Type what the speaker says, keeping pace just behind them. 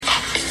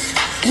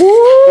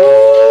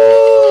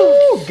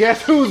Woo!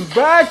 Guess who's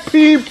back,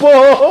 people?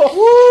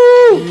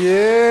 Woo!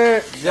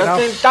 Yeah.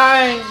 Just in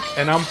time.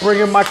 And I'm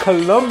bringing my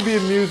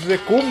Colombian music,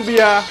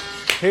 cumbia.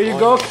 Here you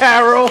go,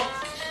 Carol.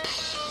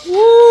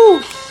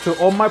 Woo! To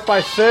all my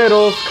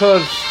paiseros,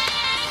 cause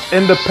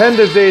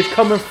Independence Day is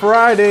coming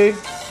Friday.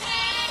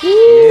 Woo!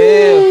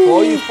 Yeah, for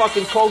all you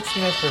fucking coke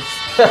sniffers.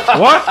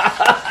 What?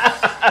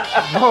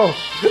 No,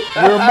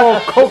 we're more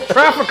coke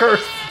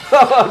traffickers.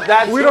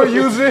 We don't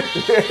use it.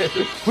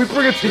 We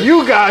bring it to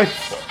you guys.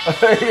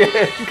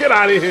 Get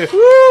out of here.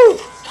 Woo!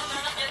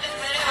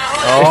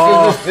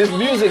 Oh. This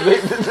music,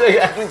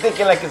 I'm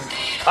thinking like it's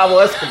Pablo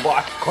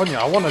Escobar. Coño,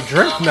 I want to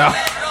drink now.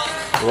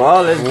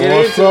 Well, let's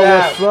get into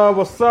that.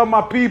 What's up,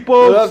 my people?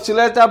 What up,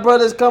 Chuleta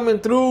brothers coming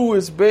through.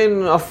 It's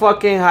been a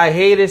fucking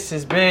hiatus.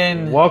 It's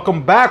been...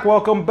 Welcome back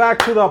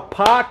to the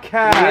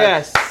podcast.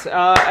 Yes,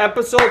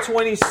 episode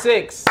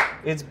 26.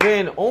 It's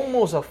been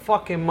almost a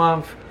fucking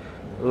month.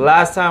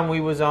 Last time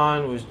we was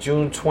on was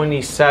June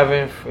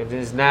 27th. It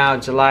is now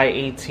July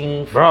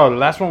 18th. Bro, the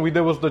last one we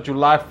did was the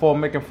July 4th,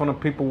 making fun of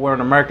people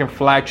wearing American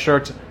flag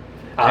shirts.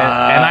 And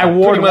I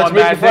wore them on that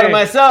day. Making fun of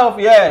myself,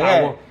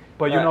 yeah.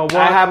 But you know what?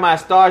 I had my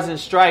stars and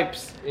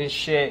stripes and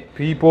shit.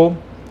 People,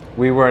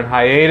 we were in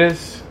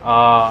hiatus.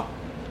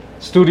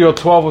 Studio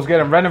 12 was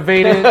getting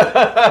renovated.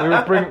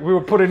 we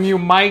were putting new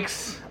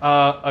mics,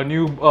 a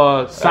new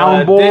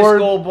soundboard,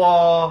 disco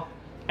ball,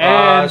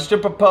 and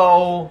stripper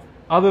pole.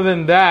 Other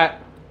than that,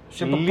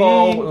 stripper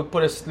pole. We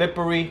put a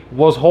slippery.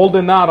 Was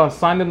holding out on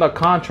signing the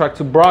contract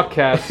to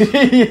broadcast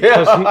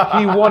because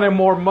he wanted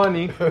more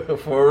money.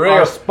 For real.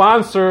 Our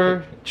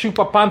sponsor,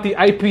 Chupapanti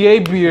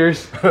IPA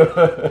beers,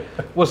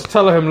 was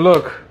telling him,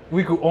 "Look,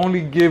 we could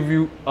only give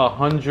you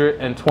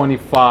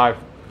 125."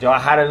 Yo, I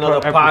had another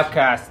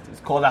podcast.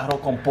 It's called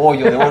Arroz con Pollo.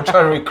 They were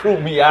trying to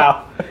recruit me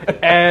out,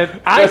 and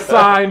I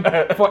signed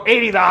for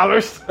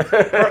 $80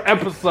 per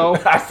episode.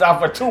 I signed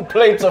for 2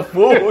 plates of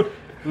food.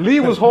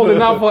 Lee was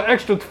holding out for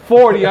extra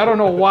 40. I don't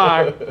know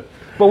why.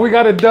 But we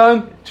got it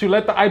done.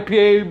 Chuleta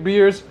IPA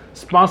beers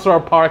sponsor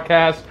our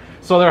podcast.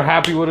 So they're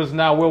happy with us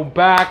now. We're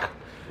back.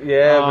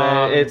 Yeah,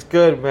 man. It's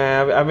good,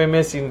 man. I've been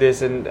missing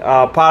this. And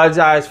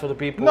apologize for the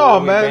people. No,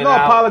 man. No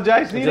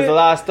apologize. There's a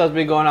lot of stuff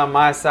been going on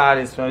my side.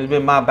 It's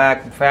been my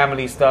back,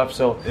 family stuff.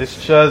 So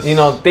it's just...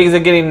 things are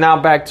getting now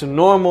back to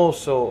normal.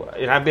 So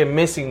and I've been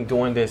missing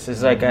doing this.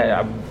 It's like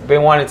I've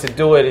been wanting to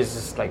do it. It's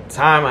just like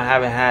time I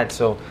haven't had.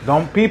 So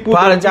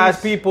apologize,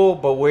 people,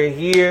 but we're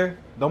here.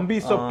 Don't be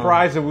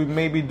surprised if we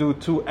maybe do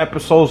 2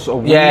 episodes a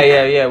week.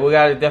 Yeah. We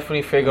got to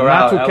definitely figure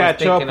out. Not to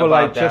catch up, but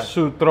like just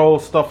to throw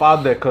stuff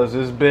out there because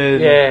it's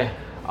been... Yeah,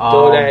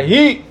 throw that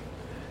heat.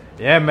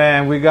 Yeah,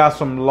 man, we got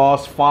some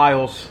lost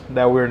files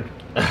that we're...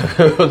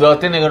 Don't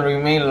think they're going to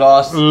remain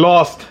lost.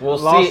 We'll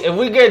see. If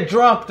we get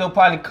drunk, they'll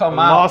probably come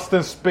out. Lost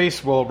in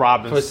space, Will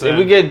Robinson. If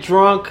we get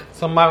drunk,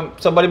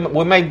 somebody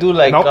we might do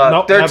like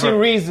 13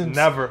 reasons.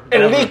 Never.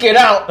 Leak it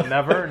out.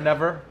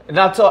 Never. And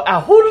I'll tell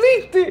who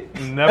leaked it?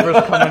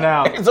 Never's coming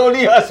out. It's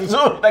only us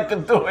that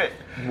can do it.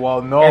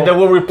 Well, no. And then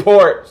we'll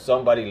report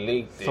somebody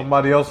leaked it.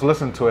 Somebody else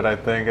listened to it, I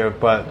think.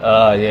 But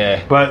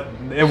yeah. But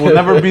it will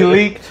never be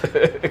leaked.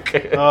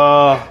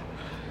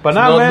 But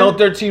now, man. No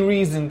 13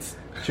 reasons.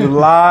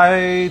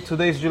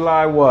 Today's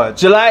July what?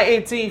 July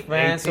 18th,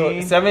 man.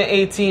 18? So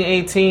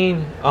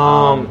 7/18/18.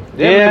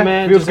 Yeah,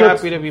 man. Feels good.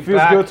 Happy to be feels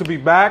back. good to be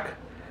back.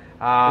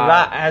 A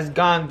lot has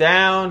gone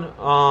down,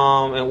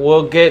 and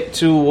we'll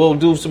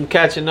do some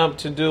catching up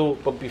to do.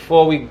 But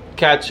before we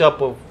catch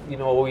up of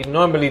what we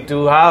normally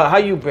do, how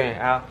you been,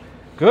 Al?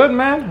 Good,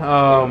 man.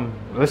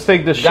 Let's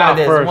take the shot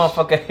this first.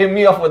 Motherfucker hit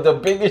me off with the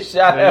biggest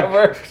shot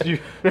ever.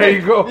 There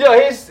you go. Yo,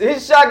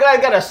 his shot guy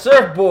got a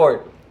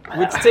surfboard,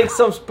 which takes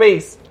some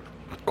space.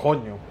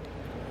 Coño.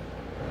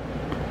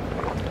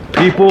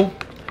 People,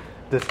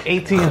 this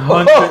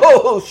 1800.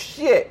 Oh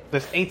shit!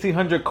 This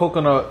 1800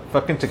 coconut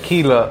fucking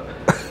tequila.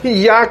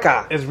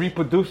 Yaka is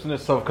reproducing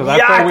itself because I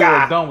thought we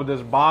were done with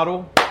this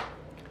bottle,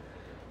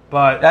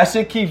 but that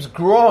shit keeps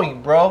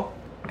growing, bro.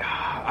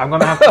 I'm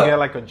gonna have to get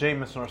like a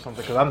Jameson or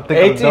something because I'm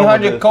thinking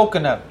 1800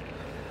 coconut.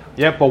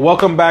 Yep, but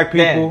welcome back,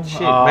 people. Damn,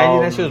 shit,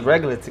 imagine that shit was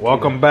regular tequila.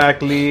 Welcome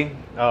back, Lee.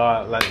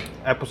 Like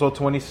episode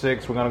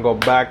 26, we're gonna go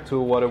back to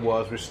what it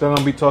was. We're still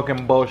gonna be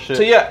talking bullshit.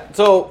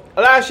 So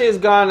a lot of shit's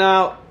gone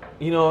out,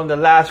 in the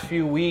last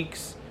few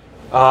weeks.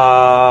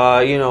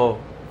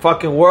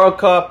 Fucking World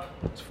Cup,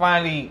 it's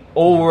finally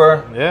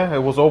over. Yeah,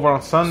 it was over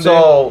on Sunday.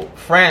 So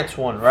France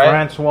won, right?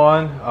 France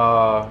won.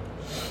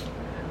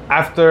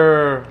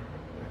 After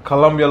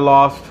Colombia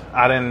lost,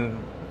 I didn't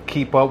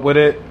keep up with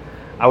it.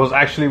 I was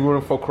actually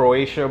rooting for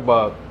Croatia,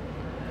 but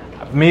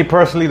me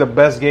personally, the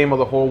best game of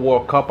the whole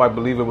World Cup, I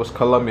believe it was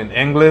Colombian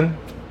England.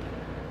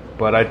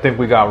 But I think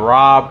we got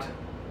robbed.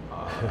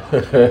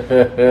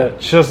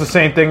 Just the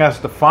same thing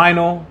as the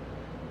final.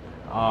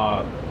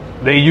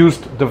 They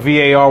used the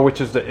VAR,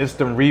 which is the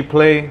instant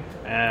replay,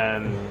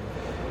 and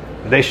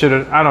they should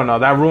have. I don't know.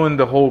 That ruined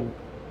the whole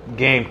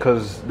game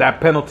because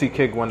that penalty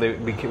kick when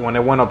they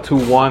went up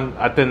 2-1,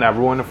 I think that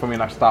ruined it for me,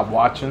 and I stopped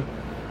watching.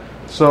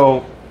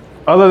 So,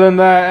 other than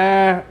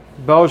that,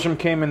 Belgium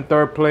came in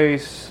third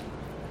place.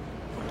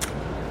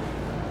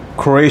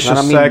 Croatia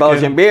I mean, second.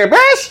 Belgian beer,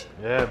 bitch.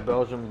 Yeah,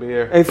 Belgian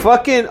beer. Hey,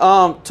 fucking,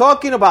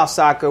 talking about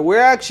soccer,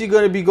 we're actually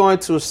going to be going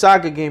to a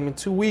soccer game in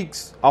 2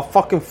 weeks. Our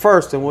fucking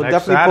first, and we'll Next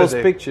definitely Saturday.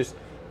 post pictures.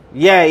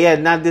 Yeah,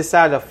 not this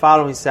Saturday, the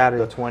following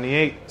Saturday. The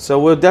 28th. So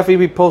we'll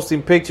definitely be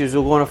posting pictures.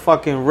 We're going to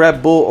fucking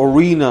Red Bull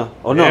Arena.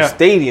 Oh, no,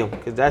 Stadium,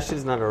 because that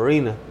shit's not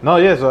arena. No,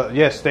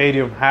 yes,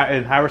 Stadium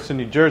in Harrison,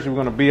 New Jersey. We're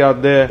going to be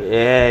out there.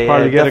 Yeah.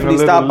 Probably Definitely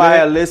stop by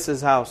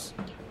Alyssa's house.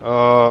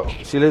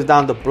 She lives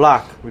down the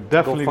block. We're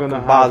definitely going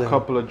to have a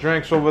couple of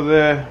drinks over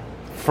there.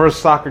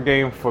 First soccer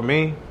game for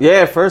me.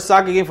 Yeah, first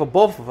soccer game for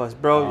both of us,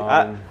 bro.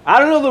 I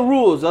don't know the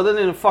rules other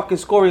than fucking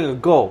scoring a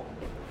goal.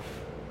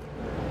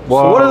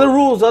 Well, so what are the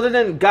rules other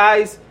than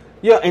guys?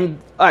 Yeah, and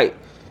all right,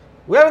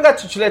 we haven't got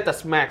to Chuleta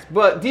smacks,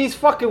 but these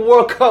fucking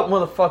World Cup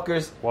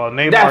motherfuckers. Well,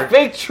 Neymar, that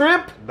fake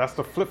trip. That's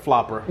the flip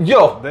flopper.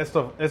 Yo, it's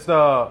the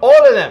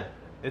all of them.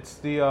 It's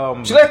the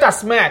Chuleta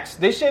smacks.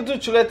 They should do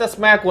Chuleta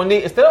smack when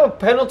they instead of a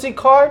penalty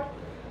card.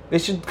 They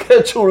should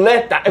get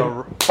Chuleta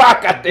and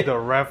pácate. The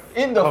ref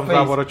in the comes face.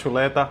 out with a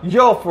Chuleta.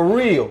 Yo, for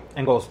real.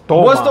 And goes,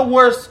 toma. What's the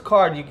worst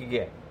card you could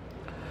get?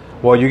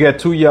 Well, you get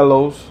 2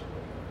 yellows,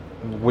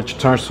 which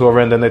turns to a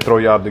red, and then they throw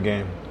you out the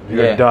game.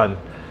 You're done.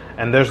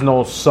 And there's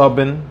no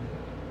subbing,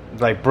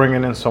 like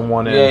bringing in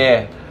someone in.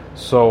 Yeah.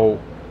 So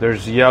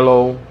there's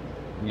yellow,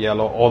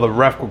 or the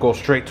ref will go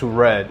straight to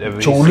red.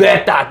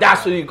 Chuleta,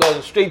 that's what you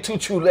go straight to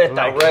Chuleta,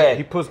 like, red.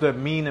 He puts the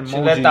mean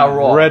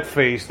emoji, red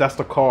face. That's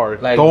the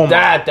card. Like toma.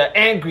 That, the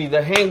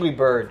hangry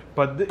bird.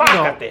 But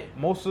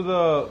most of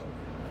the,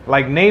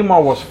 like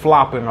Neymar was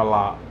flopping a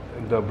lot.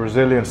 The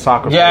Brazilian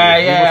soccer player.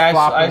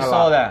 I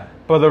saw that.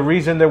 But the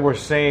reason they were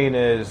saying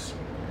is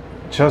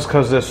just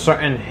because there's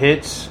certain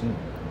hits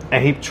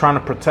and he's trying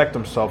to protect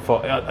himself.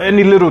 For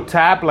any little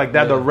tap like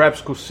that, the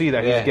refs could see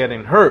that he's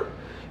getting hurt.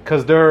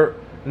 Because they're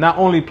not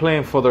only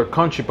playing for their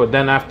country, but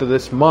then after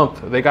this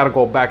month, they got to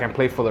go back and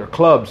play for their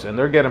clubs. And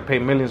they're getting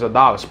paid millions of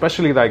dollars,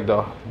 especially like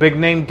the big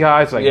name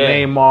guys like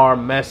Neymar,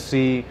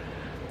 Messi,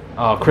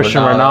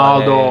 Cristiano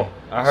Ronaldo.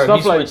 I heard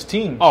he switched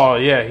teams. Oh,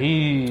 yeah.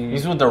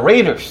 He's with the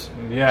Raiders.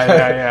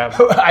 Yeah.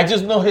 I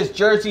just know his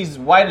jersey's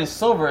white and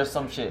silver or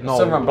some shit. No,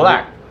 silver and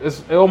black.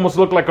 It almost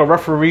looked like a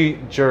referee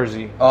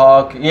jersey.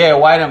 Oh, okay. Yeah,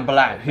 white and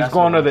black. He's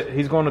going to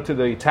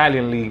the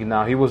Italian league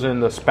now. He was in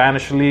the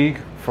Spanish league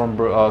from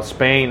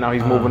Spain. Now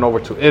he's moving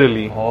over to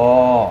Italy.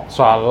 Oh.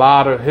 So a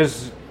lot of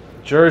his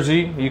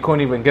jersey, you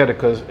couldn't even get it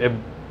because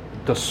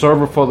the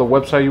server for the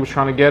website you was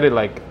trying to get it,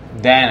 like,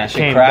 damn, that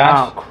came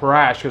shit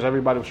crashed because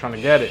everybody was trying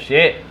to get it.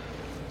 Shit.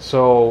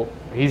 So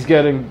he's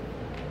getting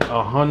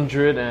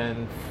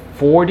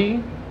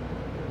 140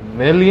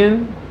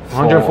 million,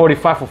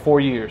 145 for 4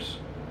 years.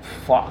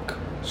 Fuck.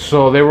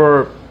 So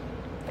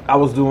I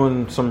was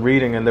doing some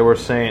reading and they were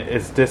saying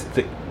it's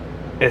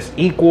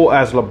equal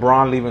as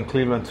LeBron leaving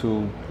Cleveland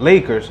to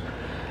Lakers.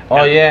 Oh,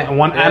 and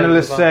one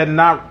analyst said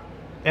not,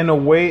 in a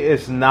way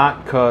it's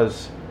not,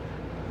 because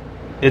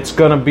it's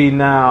going to be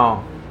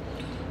now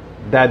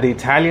that the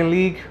Italian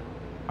league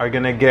are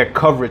going to get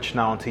coverage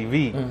now on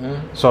TV.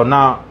 Mm-hmm. So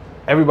now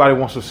everybody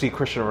wants to see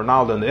Cristiano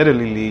Ronaldo in the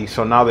Italy league.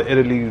 So now the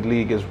Italy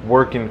league is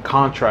working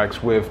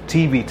contracts with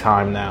TV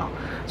time now.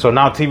 So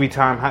now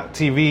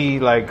TV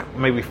like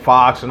maybe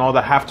Fox and all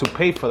that have to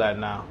pay for that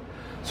now.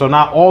 So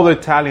now all the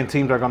Italian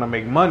teams are going to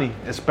make money,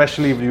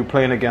 especially if you're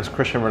playing against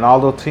Cristiano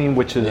Ronaldo team,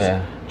 which is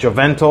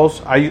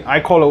Juventus. I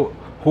call it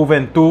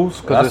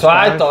Juventus. That's what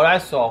I thought I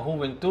saw,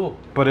 Juventus.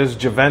 But it's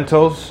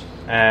Juventus.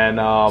 And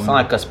sound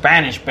like a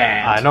Spanish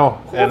band. I know.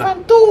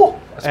 Juventus.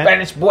 A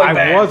Spanish boy band.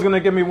 I was going to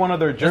give me one of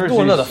their jerseys. Let's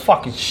do another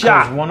fucking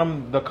shot. One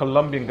of the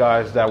Colombian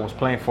guys that was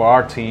playing for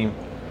our team,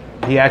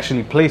 he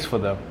actually plays for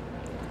them.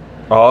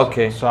 Oh,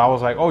 okay. So I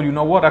was like, oh, you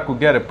know what? I could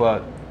get it.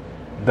 But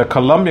the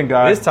Colombian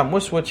guy... This time we're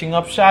switching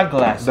up shot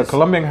glasses. The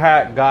Colombian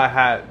guy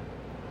had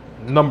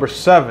number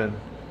 7.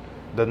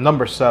 The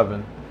number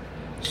 7.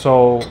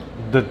 So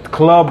the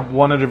club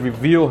wanted to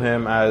reveal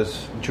him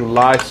as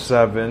July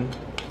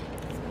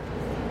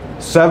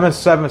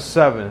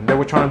 777. They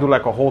were trying to do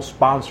like a whole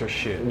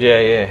sponsorship.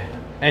 Yeah.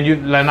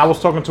 And I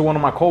was talking to one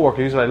of my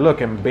coworkers. He's like,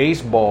 look, in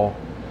baseball,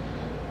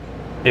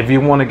 if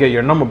you want to get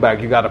your number back,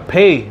 you got to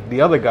pay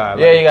the other guy.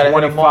 Like you got to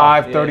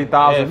 25,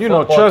 30,000. You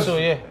know, just.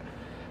 Too,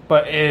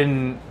 But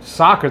in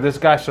soccer, this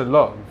guy said,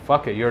 look,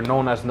 fuck it. You're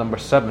known as number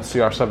 7,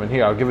 CR7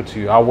 here. I'll give it to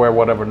you. I'll wear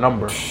whatever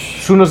number. As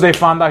soon as they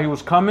found out he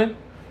was coming,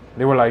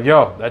 they were like,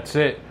 yo, that's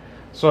it.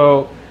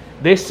 So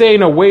they say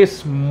in a way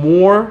it's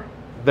more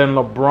than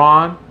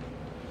LeBron,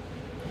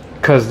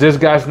 because this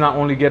guy's not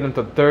only getting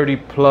to 30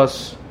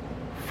 plus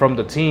from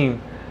the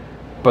team,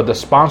 but the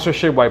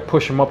sponsorship might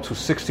push him up to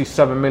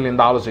 $67 million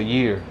a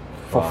year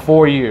for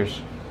 4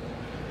 years.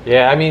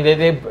 Yeah, I mean,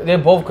 they're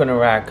both going to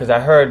rack, because I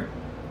heard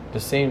the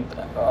same.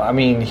 I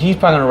mean, he's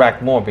probably going to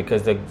rack more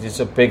because it's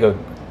a bigger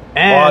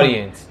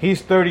audience.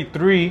 He's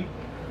 33.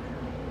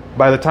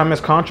 By the time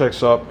his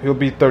contract's up, he'll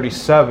be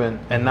 37.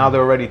 And now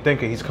they're already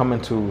thinking he's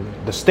coming to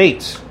the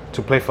States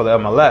to play for the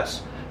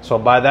MLS. So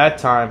by that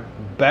time,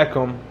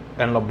 Beckham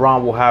and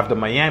LeBron will have the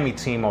Miami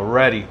team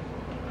already.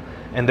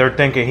 and they're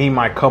thinking he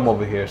might come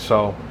over here.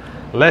 So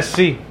let's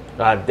see.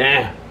 God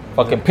damn.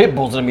 Fucking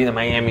Pitbull's gonna be the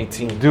Miami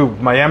team. Dude,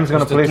 Miami's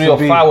gonna play some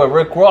 305 with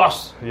Rick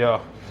Ross. Yeah,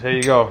 there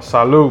you go.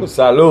 Salud.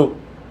 Salud.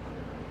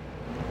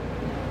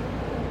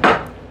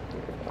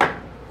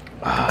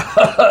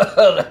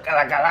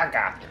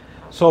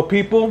 So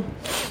people,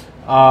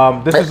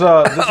 this is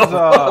a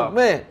oh,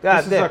 man.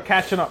 God this damn. is a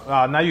catching up.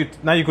 Now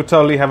you could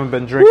tell Lee haven't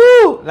been drinking.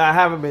 Woo! Nah, I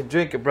haven't been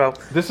drinking, bro.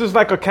 This is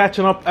like a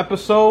catching up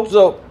episode.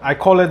 So I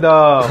call it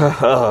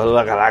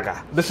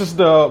this is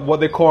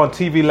what they call on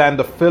TV land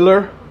the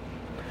filler,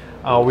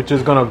 which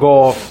is gonna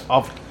go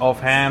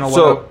offhand or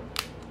whatever.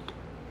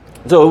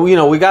 So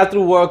we got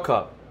through World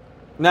Cup.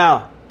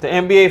 Now the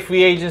NBA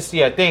free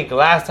agency. I think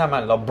last time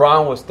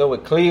LeBron was still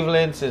with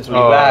Cleveland since we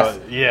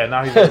last. Yeah,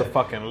 now he's with the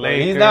fucking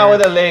Lakers. He's now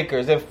with the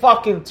Lakers. And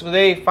fucking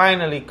today,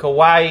 finally,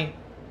 Kawhi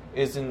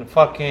is in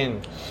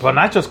fucking. But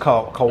not just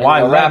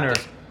Kawhi Leonard.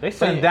 They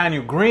sent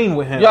Daniel Green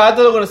with him. Yo, I thought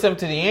they were gonna send him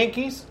to the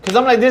Yankees because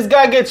I'm like, this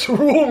guy gets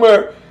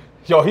rumor.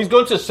 Yo, he's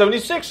going to the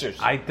 76ers.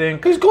 I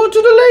think he's going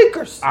to the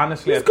Lakers.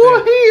 Honestly, he's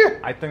going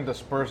here. I think the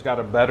Spurs got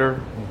a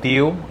better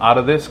deal out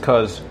of this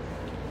because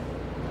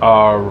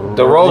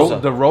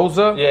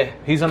DeRozan. Yeah,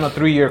 he's on a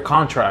 3-year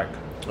contract.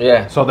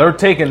 Yeah, so they're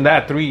taking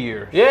that 3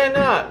 year. Yeah,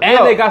 nah.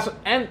 And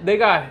they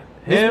got him.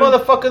 This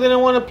motherfucker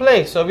didn't want to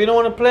play. So if you don't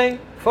want to play,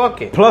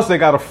 fuck it. Plus, they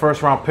got a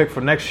first-round pick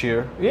for next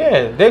year.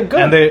 Yeah, they're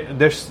good. And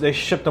they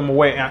shipped him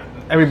away. And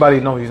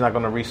everybody knows he's not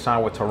going to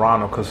re-sign with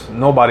Toronto because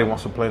nobody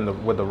wants to play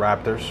with the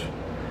Raptors.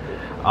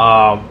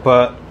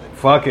 But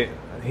fuck it,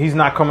 he's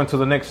not coming to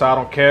the Knicks, so I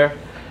don't care.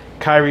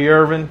 Kyrie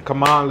Irving,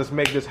 come on, let's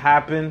make this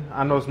happen.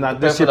 I know it's not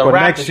this year, but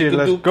next year,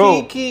 let's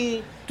go.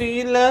 Kiki, do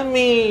you love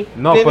me?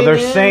 No, but they're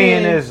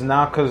saying is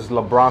now because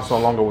LeBron's no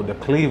longer with the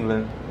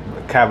Cleveland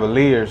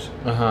Cavaliers,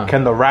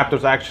 can the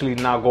Raptors actually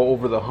now go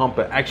over the hump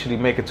and actually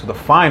make it to the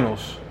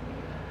finals?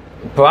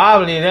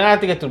 Probably. They're going to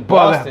have to get to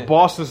Boston.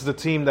 Boston's the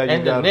team that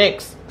and you got. And the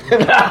Knicks.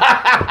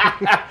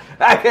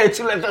 I can't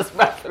Chuleta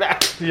smash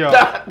that.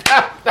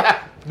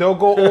 Yeah. They'll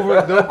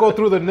go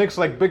through the Knicks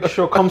like Big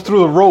Show comes through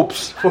the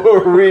ropes.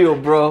 For real,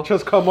 bro.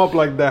 Just come up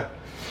like that.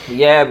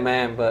 Yeah,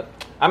 man. But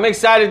I'm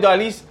excited, though. At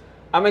least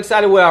I'm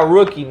excited with our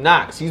rookie,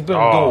 Knox. He's been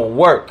doing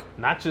work.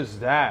 Not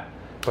just that,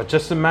 but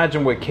just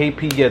imagine where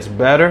KP gets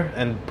better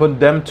and put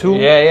them two.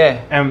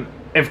 Yeah. And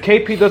if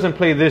KP doesn't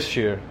play this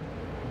year,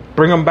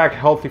 bring him back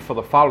healthy for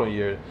the following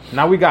year.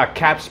 Now we got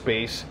cap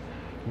space,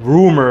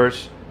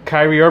 rumors.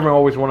 Kyrie Irving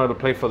always wanted to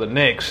play for the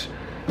Knicks.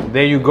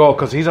 There you go,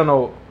 because he's on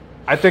a...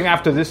 I think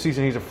after this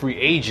season, he's a free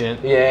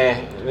agent. Yeah.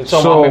 It's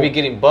about maybe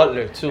getting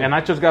Butler, too. And I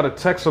just got a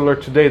text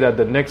alert today that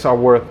the Knicks are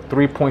worth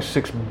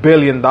 $3.6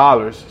 billion.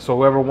 So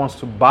whoever wants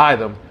to buy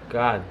them.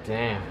 God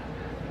damn.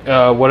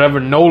 Whatever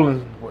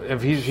Nolan,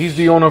 if he's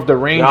the owner of the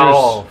Rangers.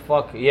 Oh,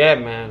 fuck. Yeah,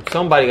 man.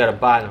 Somebody got to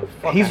buy them.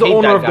 Fuck, he's the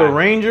owner of the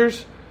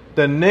Rangers,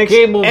 the Knicks,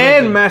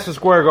 and Madison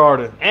Square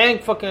Garden.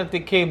 And fucking at the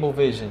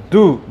Cablevision.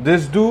 Dude,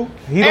 this dude,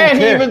 he don't care. And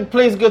he even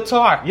plays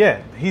guitar.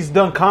 Yeah, he's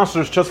done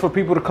concerts just for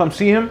people to come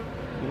see him.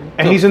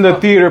 And he's in the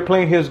theater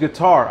playing his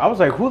guitar. I was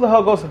like, who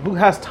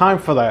has time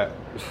for that?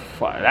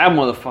 That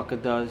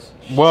motherfucker does.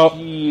 Well,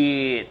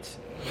 shit.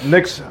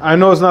 Knicks, I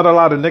know it's not a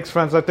lot of Knicks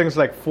fans. I think it's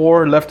like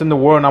 4 left in the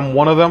world, and I'm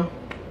one of them.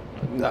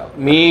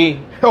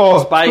 Me,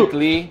 Spike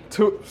Lee.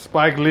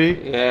 Spike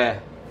Lee. Yeah.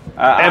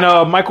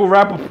 And Michael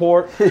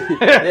Rappaport.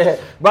 Yeah.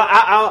 But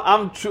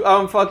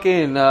I'm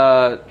fucking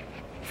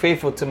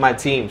faithful to my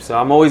team, so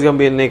I'm always going to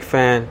be a Knicks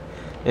fan.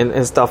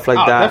 And stuff like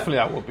that. Definitely,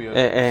 I will be.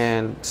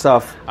 And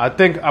stuff. I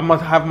think I'm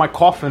gonna have my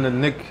coffin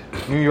in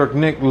New York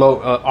Knicks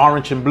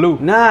orange and blue.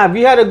 Nah, if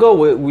you had to go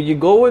with, would you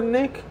go with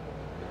Nick?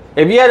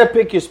 If you had to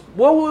pick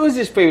what was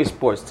his favorite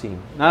sports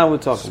team? Now we're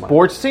talking about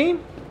sports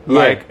team. Yeah.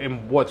 Like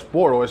in what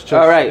sport, or it's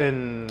just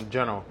in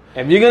general?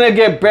 If you're gonna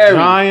get buried,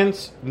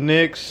 Giants,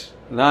 Knicks,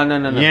 no,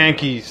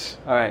 Yankees.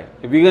 All right.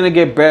 If you're gonna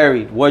get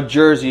buried, what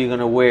jersey are you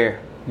gonna wear?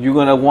 You're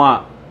gonna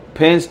want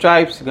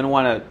pinstripes. You're gonna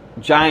want a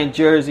Giant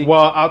jersey.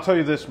 Well, I'll tell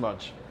you this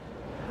much.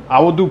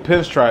 I will do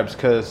pinstripes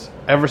because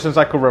ever since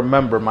I could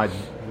remember, my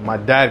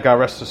dad, God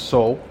rest his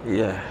soul,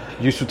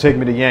 used to take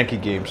me to Yankee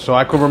games. So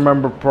I could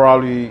remember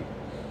probably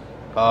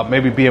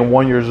maybe being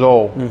 1 year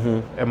old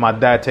and my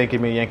dad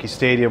taking me to Yankee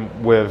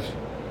Stadium with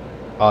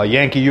a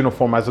Yankee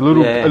uniform as a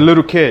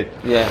little kid.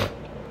 Yeah.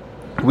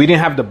 We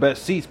didn't have the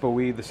best seats, but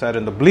we either sat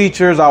in the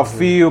bleachers,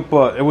 outfield,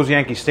 but it was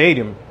Yankee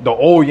Stadium, the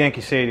old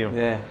Yankee Stadium.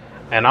 Yeah.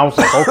 And I was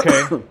like,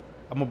 okay.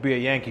 I'm going to be a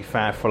Yankee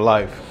fan for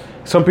life.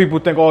 Some people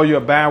think, oh, you're a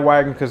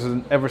bandwagon because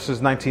ever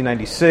since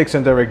 1996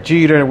 and Derek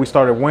Jeter and we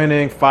started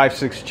winning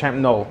 5-6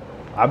 champions. No,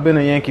 I've been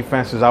a Yankee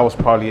fan since I was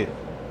probably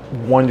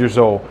 1 year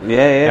old.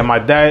 Yeah. And my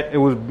dad, it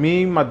was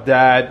me, my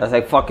dad. That's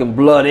like fucking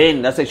blood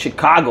in. That's like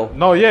Chicago.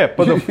 No, yeah.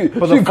 But the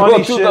you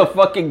funny shit. The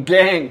fucking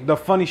gang. The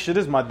funny shit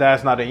is my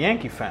dad's not a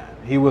Yankee fan.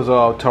 He was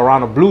a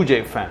Toronto Blue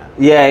Jay fan.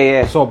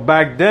 Yeah. So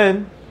back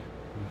then,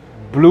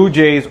 Blue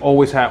Jays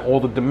always had all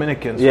the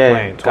Dominicans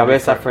playing.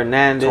 Cabeza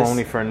Fernandez.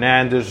 Tony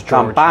Fernandez,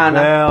 George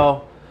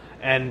Bell.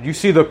 And you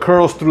see the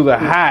curls through the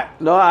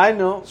hat. No, I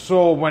know.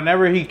 So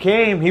whenever he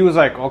came, he was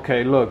like,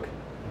 okay, look,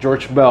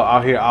 George Bell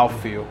out here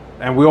outfield.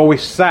 and we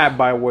always sat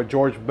by where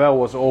George Bell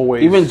was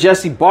always. Even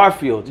Jesse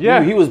Barfield.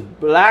 Yeah. He was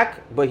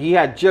black, but he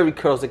had jerry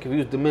curls like if he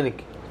was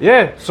Dominican.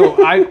 Yeah,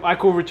 so I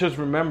could just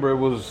remember it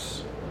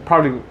was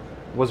probably,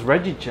 was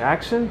Reggie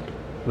Jackson?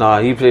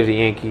 No, he played the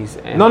Yankees.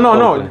 And No.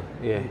 Oakland.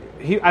 Yeah.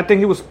 I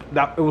think it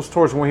was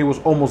towards when he was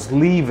almost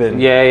leaving.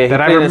 Yeah. He that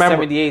played I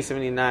remember. in 78,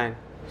 79.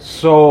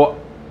 So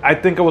I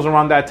think it was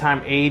around that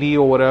time, 80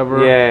 or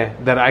whatever. Yeah.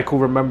 That I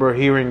could remember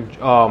hearing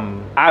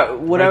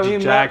Reggie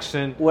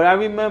Jackson. What I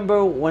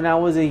remember when I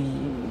was a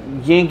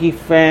Yankee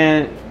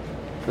fan,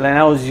 when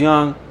I was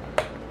young,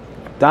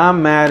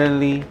 Don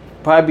Mattingly.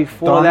 Probably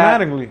before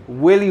Mattingly.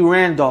 Willie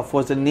Randolph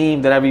was the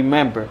name that I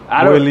remember.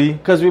 Willie.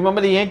 Because remember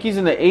the Yankees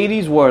in the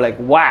 80s were like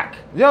whack.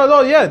 Yeah,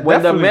 no, yeah, When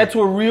definitely. the Mets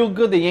were real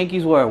good, the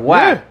Yankees were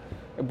whack.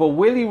 Yeah. But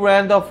Willie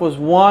Randolph was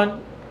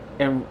one,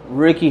 and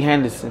Ricky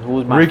Henderson, who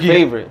was my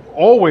favorite.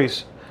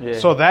 Always. Yeah.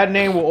 So that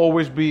name will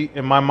always be,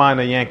 in my mind,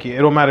 a Yankee.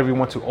 It don't matter if he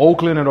went to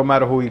Oakland. It don't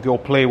matter who he go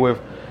play with.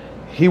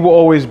 He will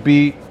always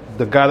be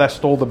the guy that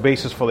stole the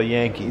bases for the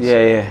Yankees.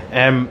 Yeah.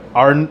 And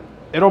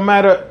it don't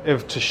matter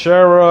if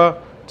Teixeira,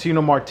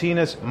 Tino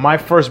Martinez, my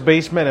first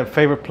baseman and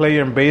favorite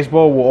player in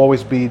baseball will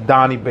always be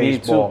Donnie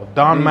Baseball.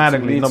 Don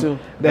Mattingly. Me too.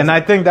 And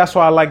I think that's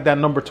why I like that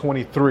number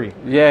 23.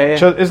 Yeah.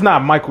 It's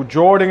not Michael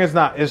Jordan.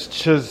 It's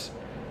just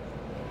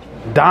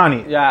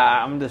Donnie.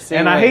 Yeah, I'm the same.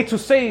 And I hate to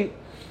say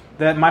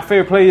that my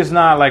favorite player is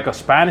not like a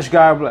Spanish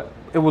guy, but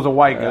it was a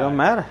white guy. It don't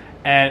matter.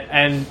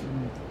 And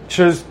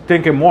just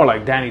thinking more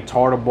like Danny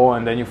Tartabull,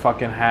 and then you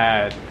fucking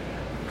had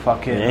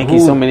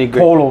Yankees, so many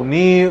great. Paul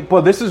O'Neill.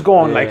 But this is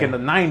going like in the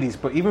 90s.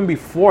 But even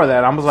before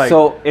that, I was like...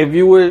 So if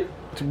you were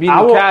to be in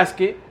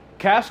the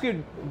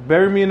casket,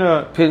 bury me in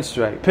a...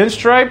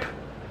 Pinstripe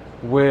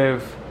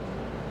with...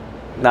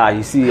 Nah,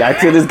 you see, I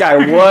tell this guy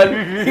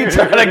one, he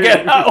trying to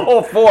get out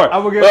all four. I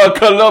will get a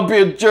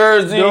Colombian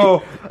jersey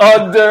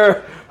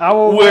under... I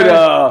will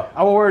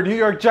wear New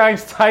York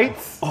Giants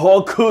tights.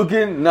 Hulk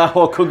Hogan,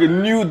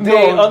 New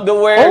Day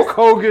underwear. Hulk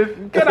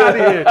Hogan, get out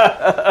of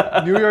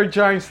here. New York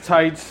Giants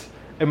tights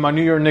and my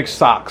New York Knicks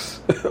socks.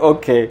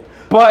 Okay.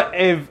 But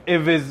if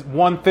it's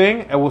one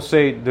thing, I will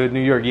say the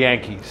New York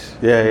Yankees.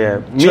 Yeah.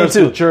 Me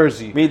too.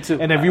 Jersey. Me too.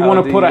 And if you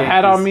want to put a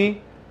hat on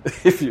me,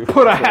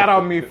 put a hat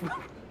on me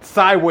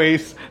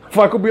sideways. If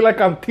I could be like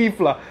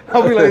Antifla,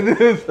 I'll be like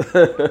this.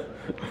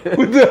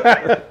 With the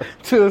hat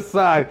to the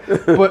side,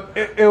 but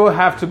it will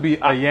have to be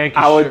a Yankee.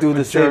 I would do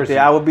the same thing.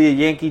 I would be a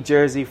Yankee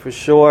jersey for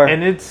sure.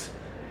 And if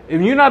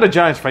you're not a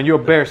Giants fan, you're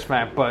a Bears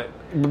fan. But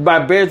my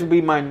Bears would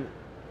be my.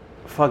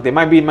 Fuck, they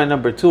might be my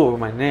number 2 over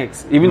my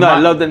Knicks. Even though I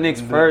love the Knicks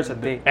first, I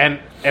think. And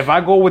if I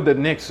go with the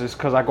Knicks, it's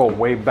because I go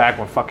way back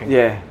when fucking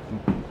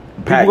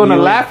people gonna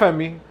laugh at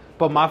me.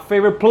 But my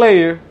favorite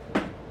player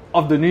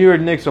of the New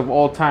York Knicks of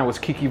all time was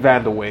Kiki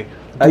Vandeweghe.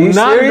 Are you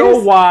serious? Know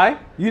why?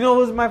 You know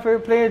who's my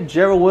favorite player?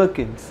 Gerald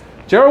Wilkins.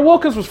 Gerald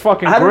Wilkins was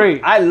fucking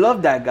great. I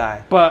love that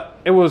guy. But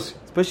it was...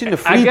 Especially in the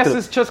free throw. I guess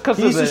it's just because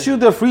he used to shoot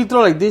the free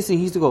throw like this, and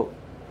he used to go...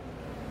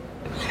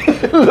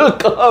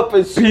 Look up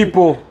and shoot.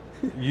 People,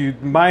 you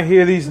might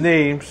hear these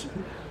names,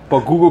 but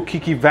Google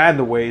Kiki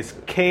Vandeweghe. It's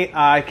Kiki.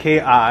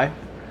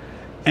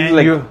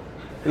 And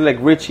like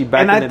Richie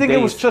back in the days. And I think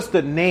it was just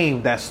the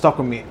name that stuck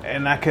with me.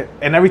 And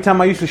every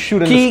time I used to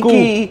shoot in the school,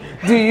 Kiki,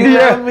 do you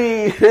love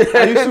me?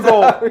 I used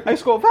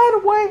to go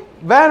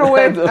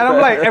Vandeweghe, and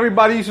I'm like,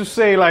 everybody used to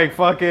say like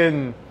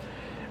fucking.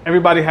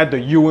 Everybody had the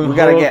U and we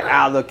gotta get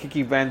out of the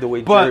Kiki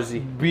Vandeweghe jersey.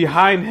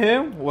 Behind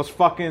him was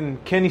fucking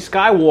Kenny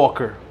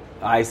Skywalker.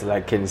 I used to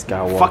like Kenny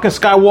Skywalker. Fucking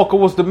Skywalker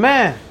was the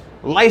man.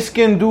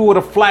 Light-skinned dude with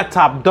a flat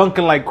top,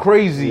 dunking like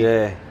crazy.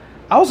 Yeah.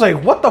 I was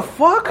like, what the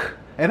fuck?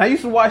 And I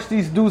used to watch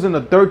these dudes in a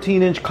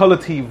 13-inch color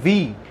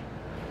TV.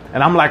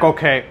 And I'm like,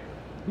 okay,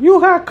 you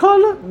got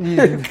color?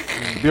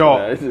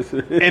 Yo,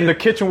 in the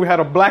kitchen we had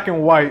a black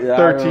and white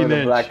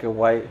 13-inch. Black and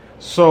white.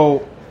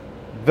 So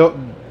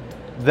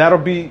that'll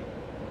be...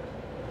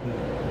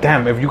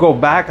 Damn, if you go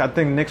back, I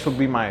think Knicks would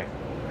be my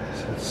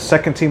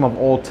second team of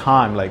all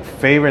time, like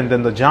favorite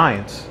than the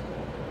Giants.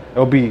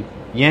 It'll be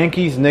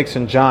Yankees, Knicks,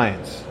 and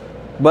Giants.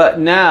 But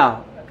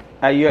now,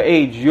 at your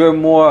age, you're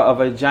more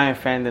of a Giant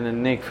fan than a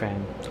Knicks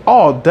fan.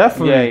 Oh,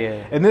 definitely.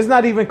 Yeah. And it's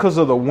not even because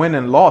of the win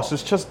and loss.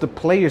 It's just the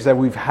players that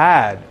we've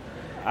had.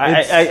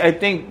 I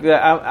think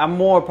that I'm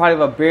more part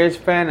of a Bears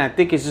fan. I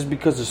think it's just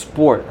because of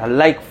sport. I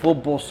like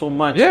football so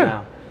much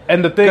now.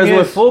 And the thing is...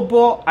 Because with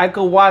football, I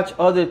could watch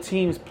other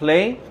teams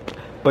play.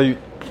 But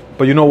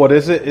you know what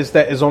is it? It's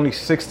that it's only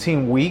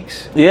 16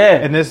 weeks. Yeah.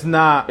 And it's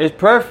not... It's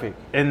perfect.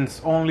 And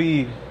it's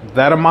only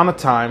that amount of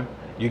time.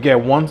 You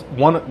get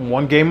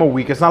one game a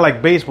week. It's not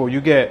like baseball.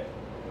 You get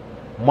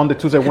Monday,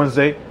 Tuesday,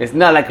 Wednesday. It's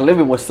not like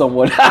living with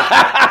someone.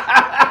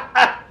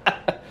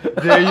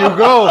 There you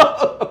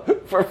go.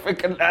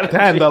 Perfect analogy.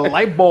 Damn, the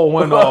light bulb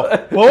went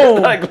off.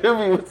 Boom. Like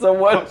living with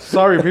someone.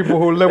 Sorry, people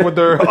who live with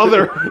their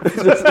other...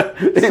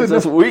 It's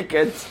just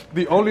weekends.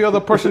 The only other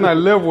person I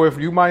live with,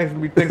 you might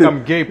think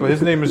I'm gay, but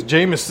his name is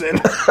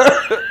Jameson.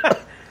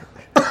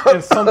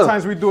 And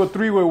sometimes we do a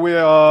three-way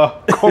with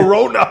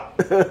Corona.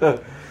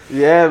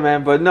 Yeah,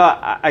 man. But no,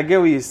 I get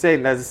what you're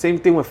saying. That's the same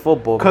thing with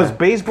football. Because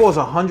baseball is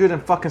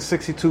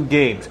 162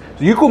 games.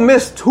 So you could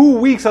miss 2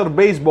 weeks out of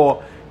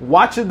baseball,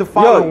 watch it the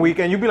following week,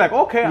 and you'd be like,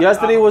 okay.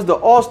 Yesterday was the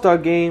All-Star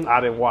game. I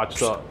didn't watch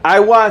that.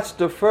 I watched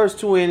the first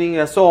 2 innings.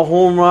 I saw a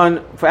home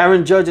run for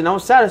Aaron Judge, and I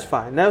was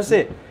satisfied. And that was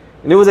it.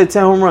 And it was like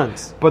 10 home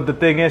runs. But the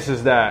thing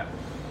is that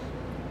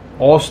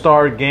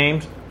All-Star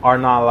games are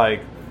not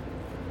like...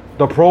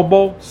 The Pro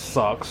Bowl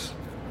sucks.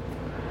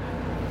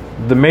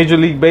 The Major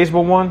League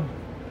Baseball one,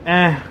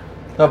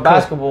 The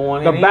basketball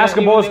one. The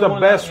basketball is the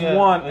best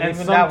one, and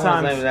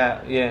sometimes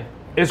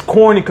it's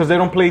corny because they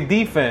don't play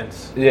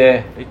defense.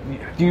 Yeah.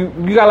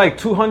 You got like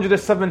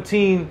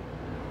 217.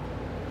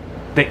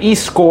 The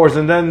East scores,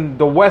 and then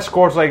the West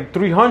scores like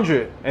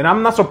 300. And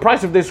I'm not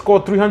surprised if they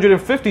scored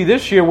 350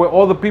 this year with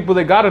all the people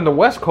they got in the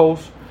West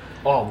Coast.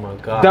 Oh my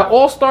God. The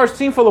All-Stars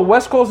team for the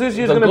West Coast this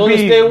year is going to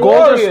be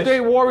Golden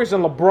State Warriors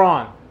and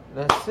LeBron.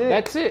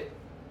 That's it.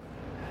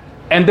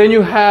 And then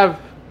you have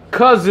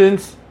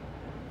Cousins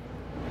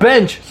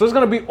bench. So it's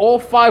going to be all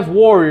 5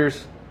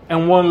 Warriors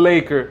and 1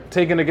 Laker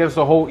taking against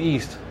the whole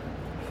East.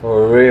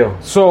 For real.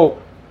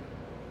 So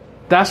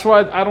that's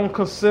why I don't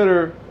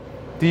consider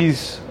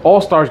these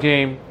All-Stars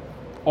game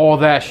all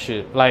that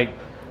shit. Like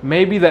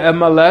maybe the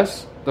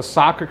MLS, the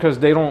soccer, because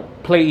they don't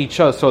play each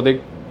other. So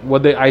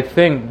I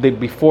think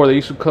before they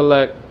used to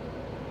collect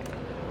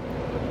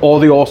all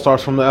the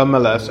All-Stars from the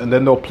MLS, and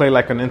then they'll play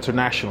like an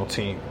international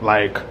team,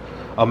 like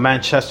a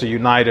Manchester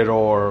United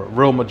or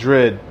Real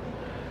Madrid.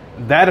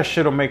 That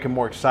shit will make it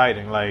more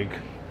exciting. Like,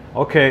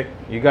 okay,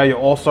 you got your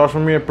All-Stars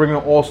from here, bring in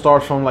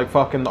All-Stars from like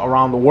fucking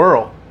around the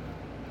world.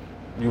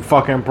 You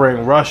fucking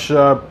bring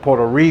Russia,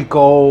 Puerto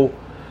Rico,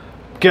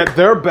 get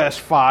their best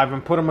 5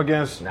 and put them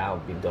against that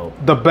would be dope.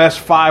 The best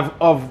 5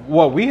 of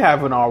what we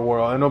have in our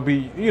world. And it'll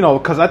be,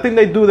 because I think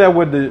they do that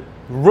with the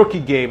rookie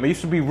game. It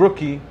used to be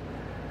rookie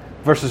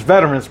versus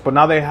veterans, but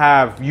now they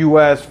have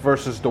U.S.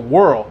 versus the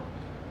world.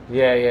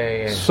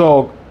 Yeah.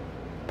 So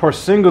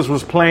Porzingis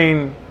was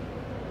playing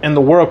in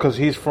the world because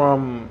he's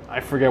from,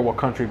 I forget what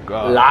country.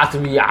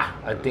 Latvia.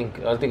 I think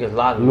it's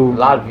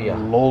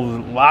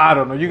Latvia. I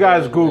don't know. You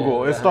guys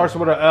Google. It starts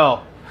with an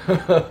L.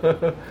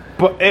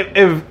 But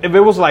if it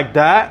was like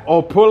that,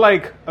 or put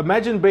like,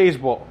 imagine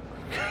baseball,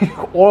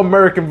 all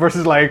American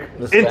versus like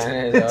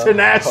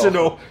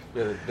international.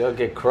 They'll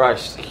get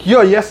crushed.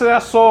 Yo, yesterday I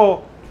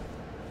saw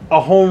a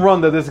home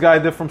run that this guy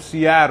did from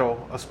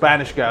Seattle, a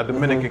Spanish guy, a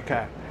Dominican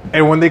cat.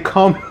 And when they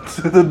come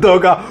to the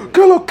dugout,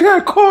 que lo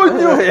que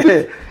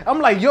coño? I'm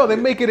like, yo, they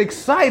make it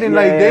exciting.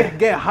 Like, they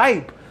get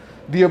hype.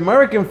 The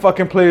American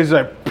fucking players,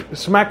 like,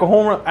 smack a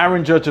home run.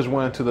 Aaron Judge just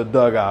went into the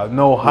dugout.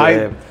 No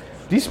hype.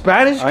 These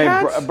Spanish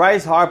cats?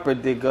 Bryce Harper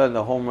did good in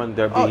the home run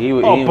derby.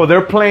 But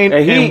they're playing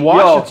in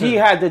Washington. He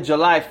had the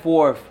July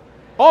 4th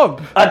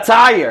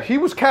attire. He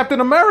was Captain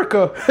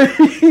America.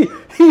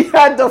 He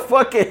had the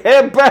fucking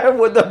headband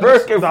with the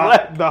American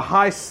flag. The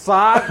high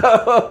sock,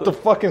 the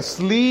fucking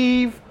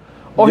sleeve.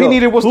 All he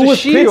needed was the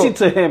shield. Who was pitching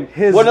to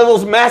him? One of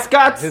those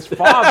mascots? His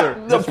father.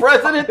 The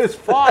president? His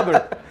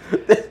father.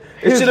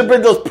 It should have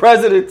been those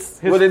presidents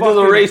when they do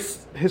the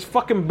race. His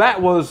fucking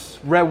bat was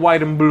red,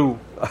 white, and blue.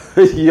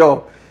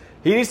 Yo,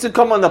 he needs to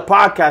come on the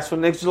podcast for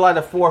next July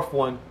the 4th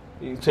one.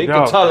 So he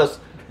can tell us,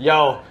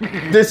 yo,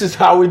 this is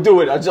how we do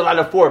it on July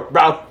the 4th,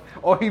 bro.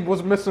 All he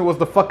was missing was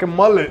the fucking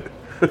mullet.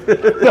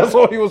 That's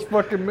all he was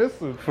fucking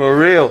missing. For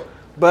real.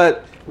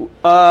 But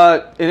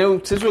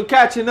since we're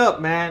catching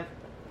up, man,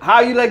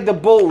 how you like the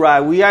boat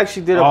ride? We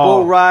actually did a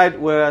boat ride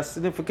with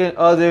significant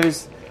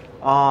others.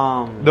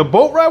 The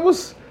boat ride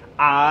was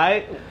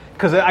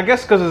because it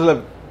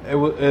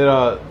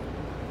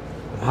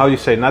how you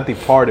say, not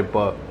departed,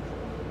 but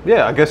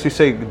yeah, I guess you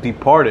say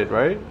departed,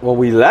 right? When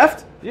we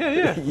left?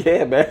 Yeah.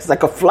 Yeah, man, it's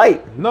like a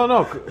flight.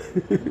 No.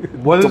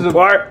 What is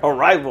Depart,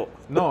 arrival.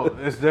 No,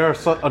 is there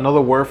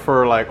another word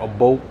for like a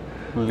boat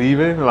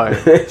leaving?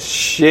 Like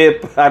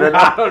ship? I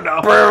don't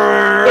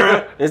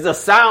know. It's a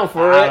sound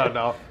for it. I don't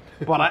know.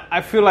 But I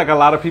feel like a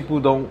lot of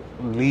people don't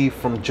leave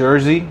from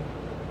Jersey.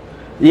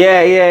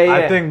 Yeah.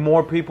 I think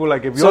more people,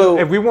 like, if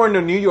we were in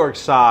the New York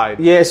side.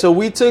 Yeah, so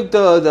we took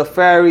the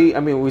ferry. I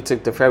mean, we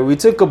took the ferry. We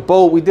took a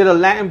boat. We did a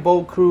Latin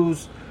boat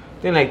cruise,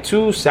 I think like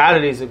 2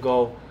 Saturdays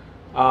ago.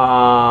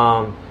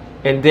 And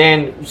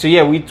then, so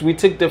yeah, we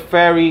took the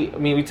ferry. I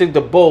mean, we took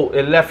the boat.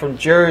 It left from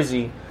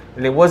Jersey.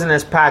 And it wasn't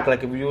as packed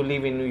like if you were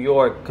leaving New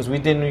York. Because we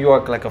did New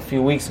York like a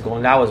few weeks ago.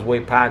 And that was way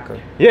packer.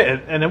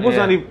 Yeah, and it was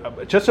not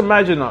even... Just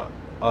imagine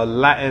a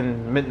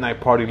Latin midnight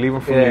party leaving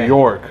from New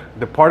York,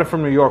 departed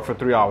from New York for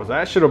 3 hours.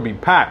 That shit will be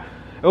packed.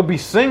 It'll be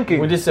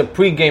sinking. We did some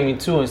pre-gaming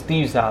too in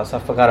Steve's house. I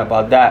forgot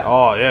about that.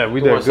 Oh yeah, we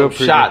did good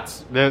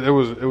shots. It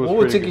was. What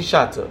were we taking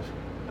shots of?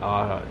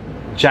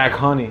 Jack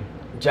Honey.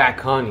 Jack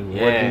Honey,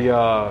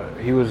 yeah.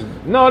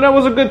 That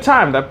was a good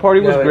time. That party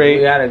was great.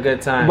 We had a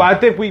good time. But I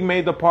think we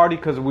made the party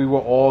because we were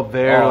all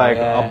there,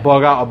 a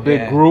bug out, a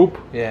big group.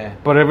 Yeah.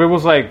 But if it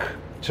was like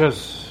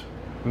just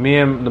me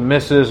and the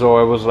missus,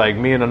 or it was like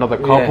me and another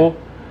couple,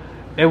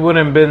 it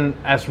wouldn't have been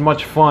as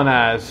much fun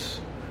as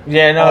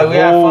Yeah, no, we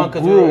had whole fun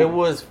because group. it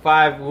was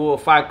we were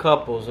five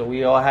couples, and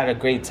we all had a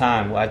great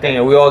time. I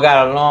think we all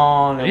got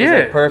along. It was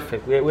like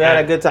perfect. We had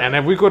a good time. And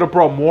if we could have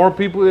brought more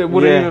people, it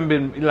wouldn't Yeah. even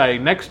been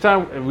like next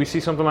time if we see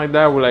something like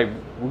that,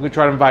 we could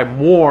try to invite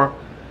more.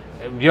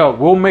 Yo,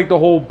 we'll make the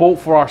whole boat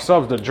for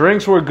ourselves. The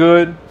drinks were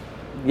good.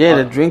 Yeah,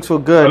 the drinks were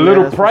good. A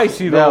little That's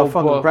pricey, yeah, though,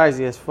 fucking but-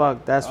 pricey as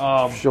fuck. That's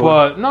for sure.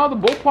 But no, the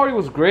boat party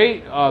was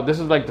great. This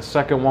is like the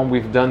second one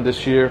we've done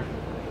this year.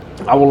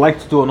 I would like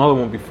to do another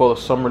one before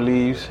the summer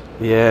leaves.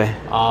 Yeah.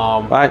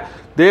 Right.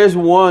 There's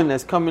one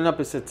that's coming up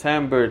in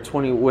September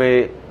 20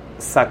 with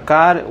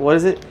what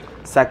is it?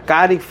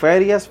 Sakari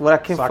Ferias? What I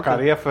can't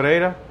Zacaria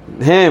Ferreira.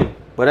 him.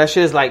 But that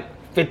shit is like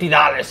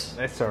 $50.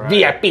 That's alright.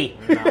 VIP.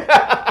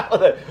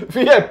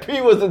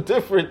 VIP was the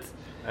difference.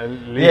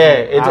 Yeah,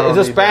 It's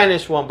a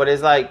Spanish one, but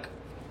it's like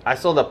I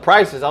saw the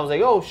prices. I was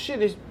like, oh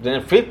shit!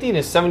 Then 50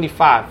 and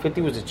 75.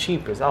 50 was the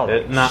cheapest. I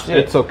was like, shit.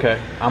 It's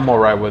okay. I'm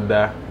alright with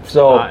that.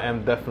 So I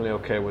am definitely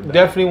okay with that.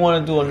 definitely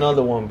want to do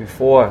another one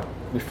before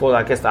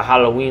I guess the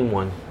Halloween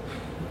one,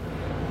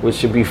 which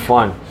should be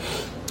fun.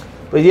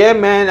 But yeah,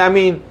 man. I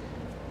mean,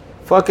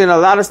 fucking a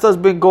lot of stuff's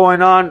been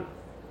going on.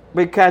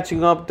 Been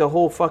catching up. The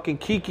whole fucking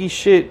Kiki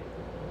shit.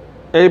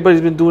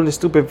 Everybody's been doing the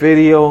stupid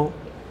video.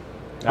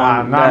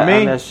 Not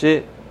me. On that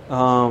shit.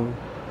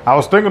 I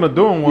was thinking of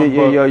doing one.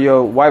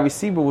 Your wide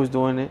receiver was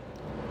doing it.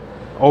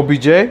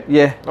 OBJ?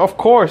 Yeah. Of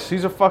course. He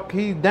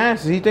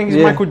dances. He thinks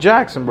he's Yeah. Michael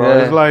Jackson, bro.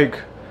 Yeah. It's like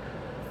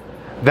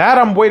that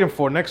I'm waiting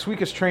for. Next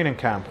week is training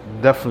camp.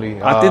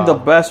 Definitely. I think the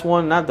best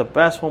one, not the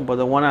best one, but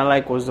the one I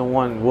like was the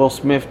one Will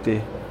Smith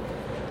did.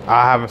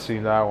 I haven't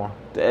seen that one.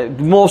 The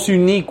most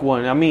unique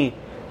one. I mean,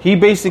 he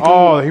basically.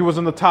 Oh, he was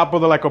on the top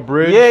of like a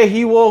bridge? Yeah,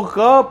 he woke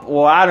up,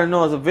 or I don't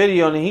know, it's a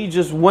video, and he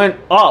just went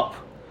up.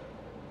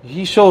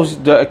 He shows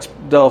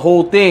the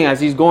whole thing as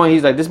he's going.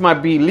 He's like, this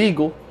might be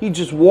illegal. He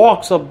just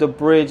walks up the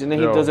bridge, and then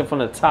he does it from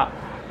the top.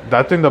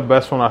 I think the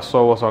best one I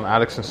saw was on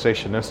Alex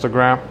Sensation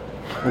Instagram.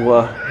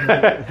 Well,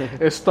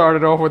 It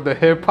started off with the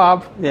hip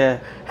hop, yeah.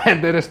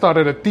 and then it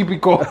started a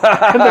típico,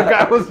 and the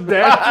guy was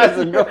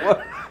dancing.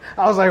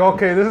 I was like,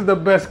 okay, this is the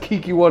best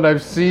Kiki one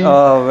I've seen.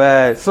 Oh,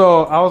 man.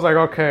 So I was like,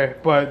 okay,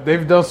 but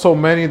they've done so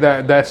many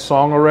that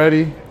song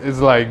already is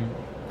like,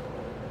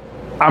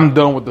 I'm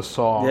done with the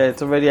song. Yeah,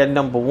 it's already at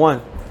number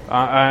one.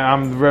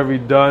 I'm very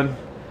done.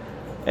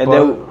 And But-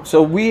 then,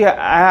 so I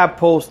have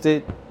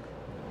posted.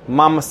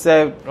 Mama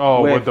said,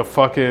 Oh, with the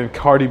fucking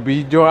Cardi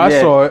B joint, I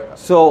Yeah. saw it.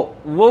 So,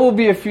 what would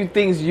be a few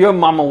things your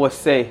mama would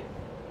say?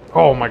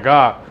 Oh my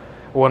god!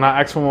 When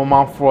I asked my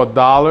mom for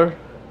 $1,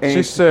 she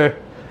And- said,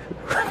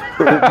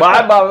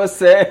 My mama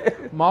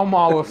said, "My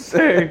mom will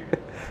say,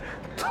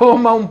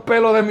 toma un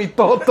pelo de mi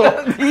toto."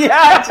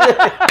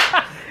 yeah,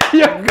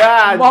 Yeah,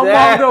 God my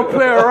damn. mom don't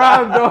play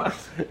around, though.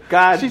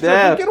 God She damn.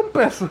 said, "Quiero un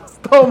peso.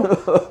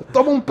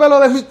 Toma un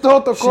pelo de mi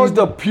toto." She's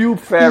the pube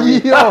fairy.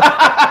 Yo.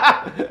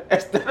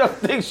 Instead of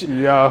things,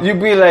 Yeah.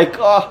 you'd be like,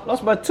 oh,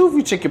 lost my tooth,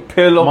 you check your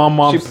pillow. My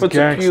mom's she puts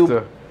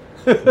gangster.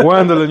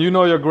 Gwendolyn, you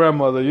know your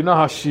grandmother. You know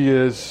how she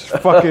is.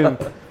 Fucking.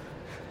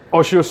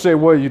 Or she'll say,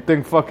 "What you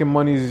think? Fucking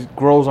money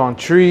grows on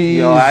trees?"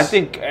 Yo, I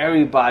think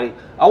everybody.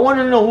 I want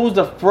to know who's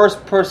the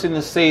first person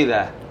to say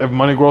that. if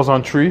money grows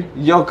on tree.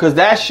 Yo, cause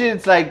that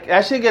shit's like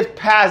that shit gets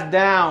passed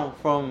down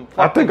from.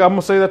 I think I'm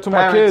gonna say that to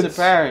my parent kids.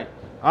 to parent.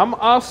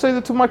 I'll say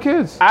that to my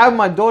kids. I have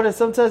my daughter.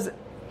 Sometimes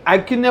I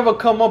can never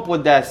come up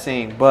with that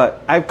saying,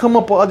 but I've come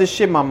up with other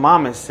shit my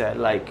mom has said.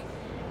 Like,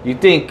 you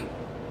think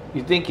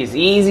it's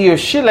easy or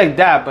shit like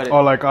that, but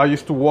Or like I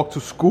used to walk to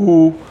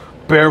school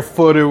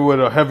barefooted with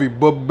a heavy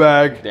book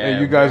bag,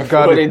 and you guys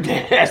got it.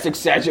 That's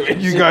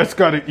exaggeration. You guys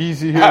got it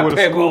easy here with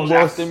a school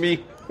bus. after me.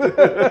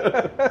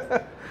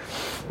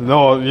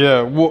 No,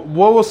 yeah.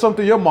 What was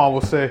something your mom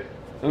would say?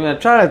 I mean, I'm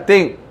trying to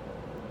think.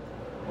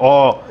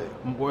 Oh,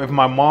 if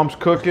my mom's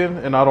cooking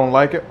and I don't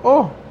like it,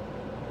 oh,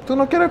 tú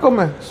no quieres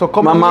comer, so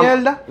come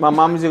mierda. My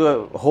mom's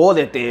gonna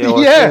jódete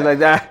or Yeah. things like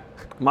that.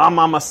 My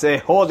mama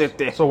said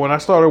jódete. So when I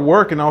started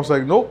working, I was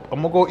like, nope,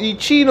 I'm gonna go eat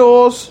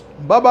Chinos.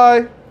 Bye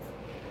bye.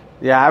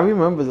 Yeah, I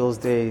remember those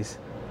days.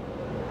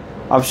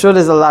 I'm sure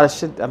there's a lot of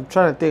shit. I'm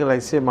trying to think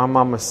like shit my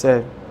mama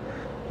said,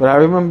 but I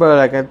remember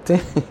like I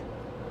think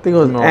it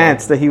was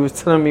ants that he was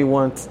telling me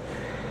once.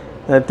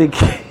 And I think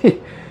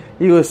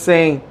he was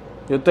saying,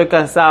 "Yo estoy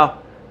cansado,"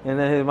 and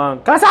then his mom,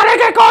 "Cansado de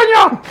qué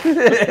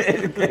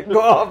coño?" Go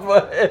off.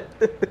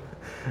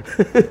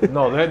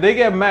 No, they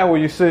get mad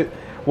when you say,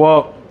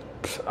 well,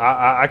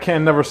 I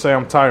can't never say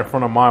I'm tired in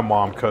front of my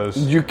mom because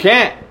You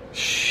can't.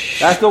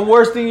 That's the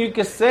worst thing you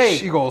can say.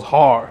 she goes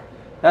hard.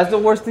 That's the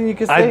worst thing you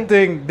can say. I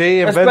think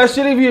they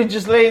Especially if you're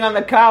just laying on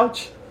the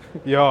couch.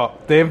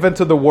 they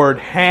invented the word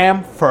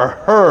ham for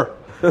her.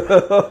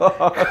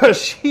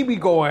 Because she be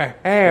going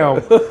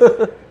ham.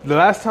 The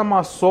last time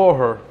I saw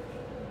her,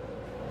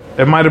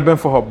 it might have been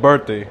for her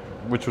birthday,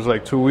 which was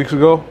like 2 weeks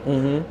ago.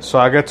 Mm-hmm. So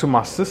I get to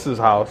my sister's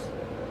house,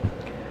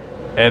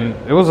 and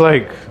it was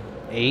like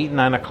 8,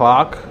 9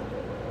 o'clock.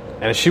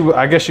 And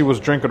I guess she was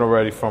drinking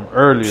already from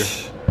earlier.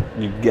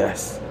 You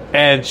guess.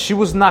 And she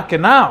was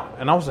knocking out.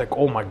 And I was like,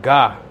 oh my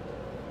God,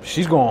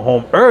 she's going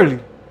home early.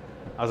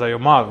 I was like, yo,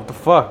 Mom, what the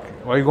fuck?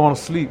 Why are you going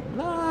to sleep?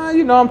 Nah,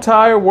 I'm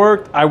tired.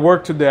 I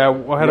worked today.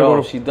 I had to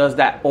go to... She does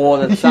that all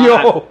the time.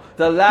 Yo.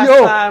 The last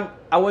time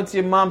I went to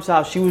your mom's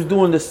house, she was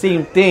doing the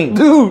same thing.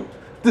 Dude.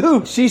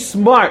 She's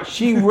smart.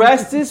 She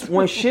rests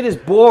when shit is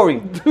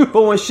boring. Dude.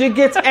 But when shit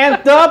gets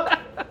amped up,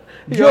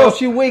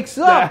 she wakes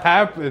up. That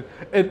happened.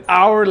 An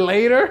hour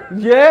later,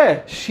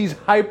 yeah, she's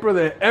hyper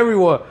than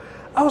everyone.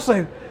 I was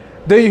like,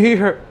 then you hear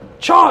her,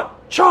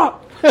 chop. I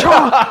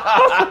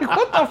was like,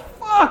 what the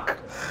fuck?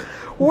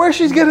 Where's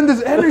she's getting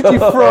this energy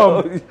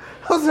from?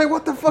 I was like,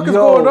 what the fuck is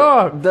going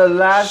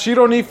on? She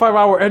don't need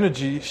 5-hour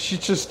energy. She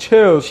just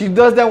chills. She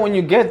does that when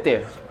you get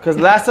there. Because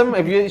last time,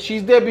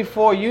 she's there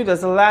before you,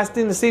 that's the last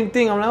thing, the same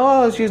thing. I'm like,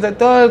 oh, she's like,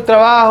 todo el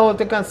trabajo,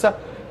 te cansa.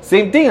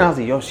 Same thing. And I was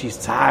like, yo, she's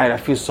tired. I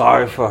feel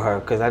sorry for her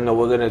because I know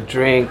we're going to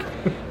drink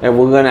and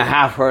we're going to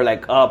have her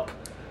like up.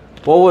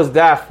 What was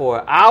that for?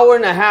 An hour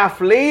and a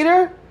half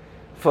later?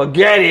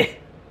 Forget it.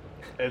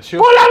 And ¡Pon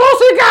la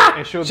música!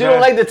 And she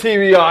don't like the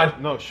TV on.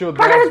 No, she'll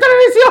dance.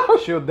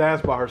 She'll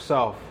dance by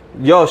herself.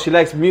 Yo, she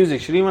likes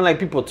music. She don't even like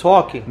people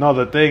talking. No,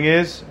 the thing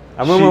is,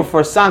 I remember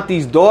for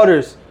Santi's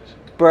daughter's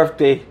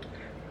birthday,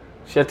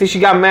 I think she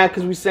got mad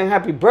because we sang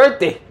happy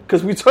birthday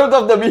because we turned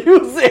off the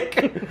music.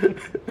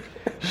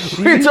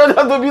 We turned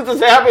off the music and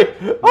said happy.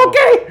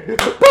 Okay,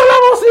 pon la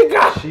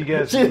música. She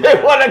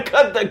didn't want to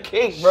cut the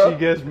cake, bro. She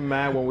gets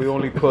mad when we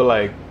only put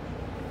like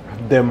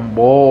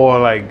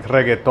dembow, like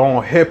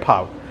reggaeton, hip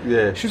hop.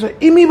 Yeah. She's like,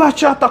 "Y mi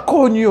bachata,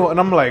 coño," and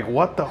I'm like,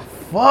 "What the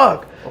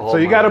fuck?" So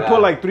you gotta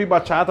put like 3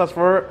 bachatas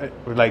for her,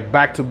 like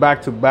back to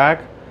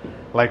back,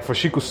 like for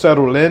she could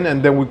settle in,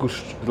 and then we could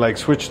like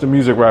switch the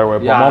music right away.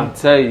 Yeah, I'm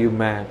telling you,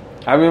 man.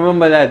 I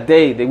remember that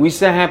day that we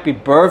said happy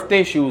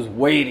birthday. She was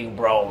waiting,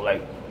 bro.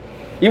 Like,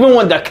 even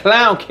when the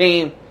clown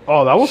came.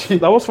 Oh, that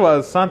was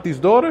for Santi's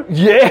daughter?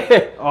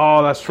 Yeah.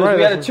 Oh, that's right.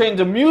 We had to change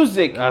the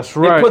music. That's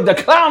right. They put the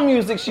clown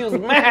music. She was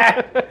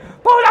mad.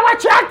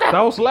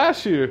 That was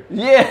last year.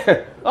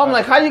 Yeah. I'm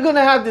like, how you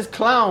gonna have this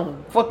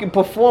clown fucking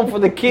perform for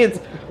the kids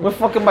with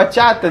fucking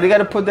bachata? They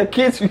gotta put the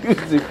kids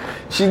music.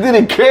 She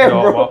didn't care,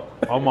 bro.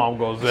 My mom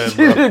goes in. She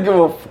didn't give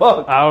a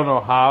fuck. I don't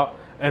know how.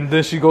 And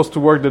then she goes to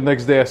work the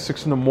next day at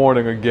 6 in the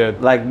morning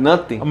again. Like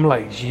nothing. I'm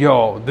like,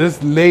 yo,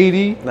 this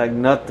lady. Like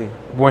nothing.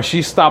 When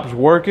she stops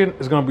working,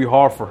 it's going to be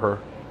hard for her.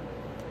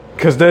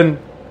 Because then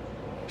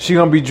she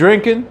going to be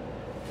drinking.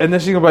 And then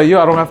she's going to be like, yo,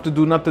 I don't have to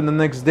do nothing the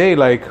next day.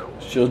 Like,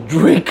 she'll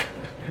drink.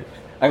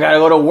 I got to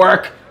go to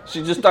work.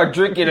 She just start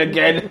drinking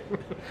again.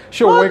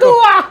 She'll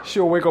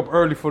wake up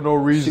early for no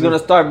reason. She's going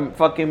to start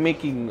fucking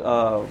making...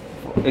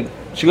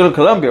 she go to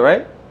Colombia,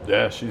 right?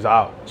 Yeah, she's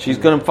out. She's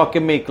gonna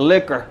fucking make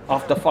liquor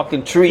off the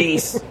fucking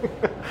trees.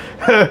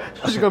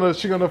 she's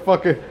gonna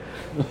fucking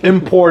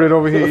import it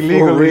over here illegally.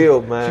 For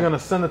real, man. She's gonna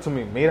send it to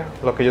me. Mira,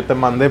 lo que yo te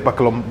mandé para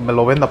que me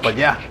lo venda para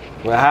allá.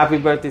 Well, happy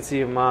birthday to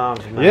your mom,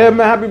 man. Yeah,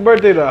 man. Happy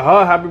birthday to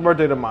her. Happy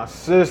birthday to my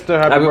sister.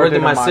 Happy birthday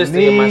to my sister.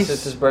 Niece. My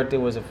sister's birthday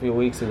was a few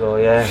weeks ago.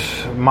 Yeah.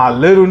 My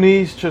little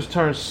niece just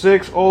turned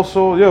 6.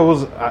 Also, yeah, it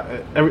was.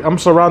 I'm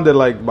surrounded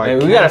like by.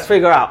 And we gotta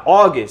figure out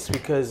August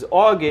because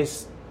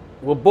August.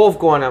 We're both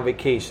going on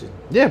vacation.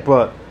 Yeah,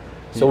 but...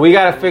 So we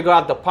got to figure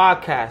out the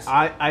podcast.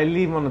 I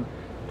leave on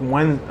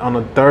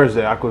a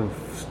Thursday. I could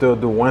still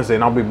do Wednesday,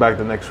 and I'll be back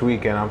the next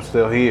week, and I'm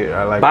still here.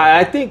 But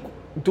I think,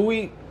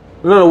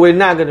 No, we're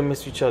not going to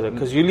miss each other,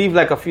 because you leave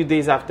like a few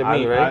days after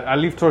me, right? I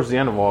leave towards the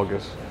end of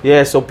August.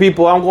 Yeah, so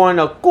people, I'm going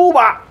to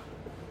Cuba.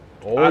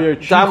 Oh, you're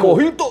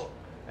Mojito.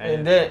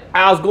 And then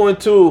I was going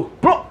to...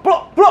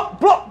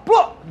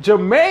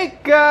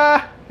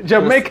 Jamaica.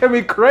 Jamaica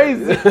me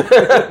crazy.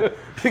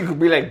 You could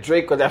be like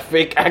Drake with that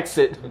fake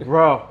accent.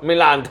 Bro.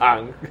 Milan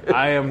Tang.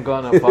 I am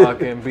gonna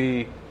fucking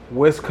be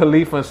Wiz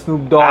Khalifa and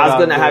Snoop Dogg. I was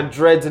gonna have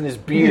dreads in his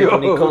beard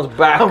when he comes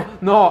back.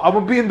 I'm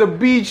gonna be in the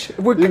beach.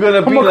 You're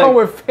gonna be come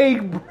with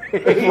fake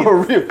braids. For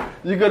real.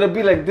 You're gonna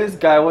be like this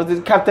guy. Was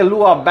it Captain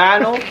Lou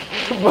Albano?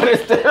 But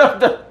instead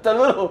of the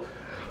little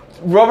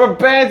rubber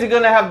bands, you're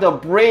gonna have the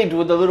braid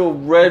with the little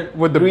red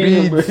with the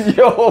beads.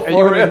 Yo,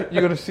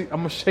 you're gonna see. I'm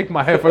gonna shake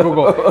my head. I'm gonna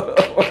go.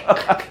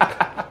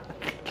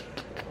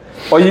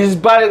 Or you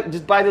just buy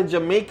the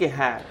Jamaican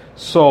hat.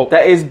 So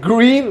that is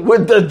green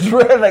with the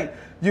dread. Like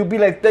you be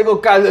like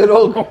Tego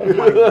Calderon. Oh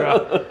my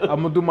god!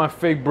 I'm gonna do my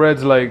fake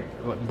braids like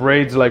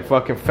braids like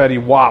fucking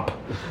Fetty Wap.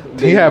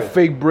 He had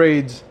fake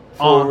braids.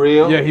 For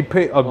real? Yeah, he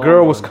paid. A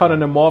girl was cutting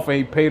them off, and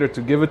he paid her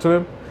to give it to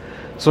him.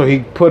 So he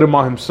put them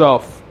on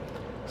himself.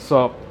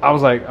 So I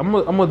was like, I'm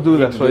gonna do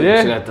that. So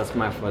yeah,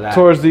 for that.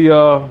 Towards the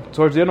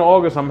end of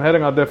August, I'm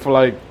heading out there for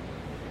like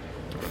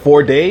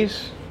 4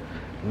 days.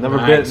 Never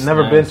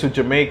been to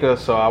Jamaica,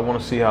 so I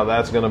want to see how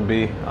that's gonna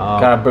be.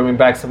 Gotta bring me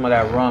back some of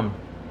that rum.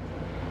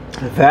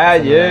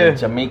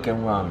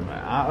 Jamaican rum.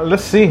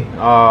 Let's see.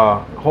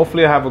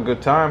 Hopefully, I have a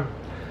good time.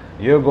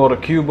 You'll go to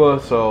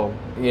Cuba, so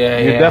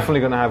you're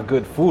definitely gonna have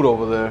good food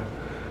over there.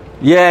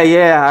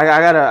 Yeah.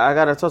 I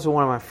gotta talk to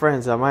one of my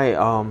friends. I might.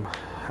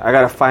 I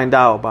gotta find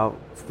out about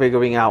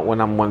figuring out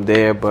when I'm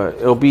there, but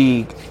it'll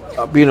be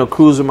being a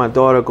cruise with my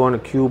daughter, going to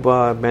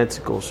Cuba,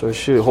 Mexico. So it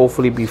should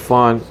hopefully be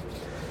fun.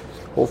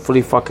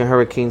 Hopefully, fucking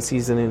hurricane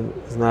season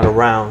is not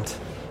around.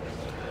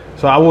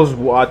 So I was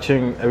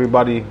watching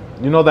everybody.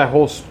 You know that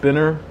whole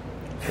spinner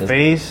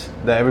phase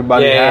that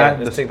everybody had.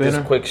 Let's the take spinner.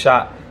 this quick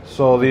shot.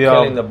 So the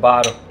Killing the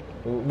bottle.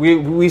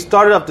 We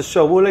started off the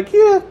show. We were like,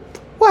 yeah,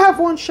 we'll have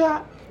one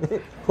shot.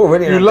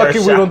 You're lucky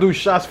we don't do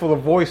shots for the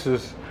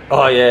voices.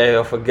 Oh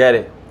yeah, forget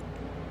it.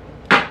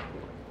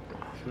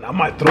 Now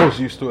my throat's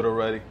used to it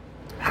already.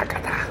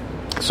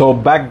 So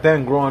back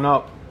then, growing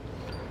up,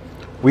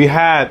 we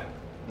had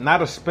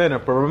not a spinner,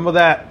 but remember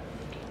that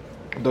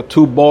the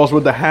two balls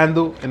with the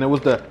handle, and it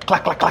was the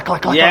clack clack clack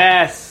clack clack.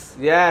 Yes,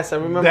 I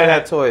remember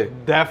that toy.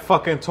 That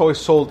fucking toy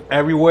sold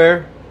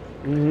everywhere.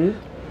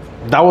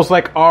 That was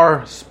like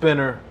our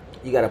spinner.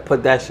 You gotta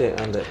put that shit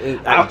on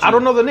the. I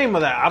don't know the name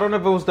of that. I don't know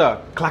if it was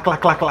the clack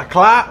clack clack clack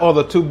clack or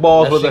the two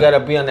balls with the. Gotta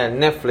be on that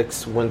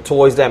Netflix when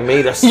Toys That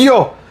Made Us.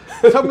 Yo,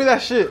 tell me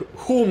that shit.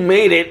 Who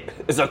made it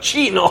is a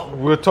Chino.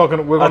 We're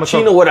gonna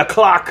Chino with a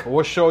clock.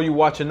 What show are you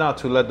watching now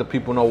to let the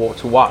people know what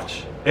to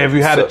watch? If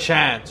you had a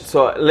chance.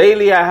 So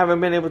lately, I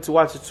haven't been able to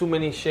watch too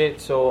many shit.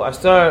 So I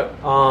started.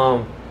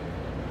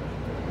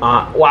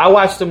 I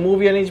watched a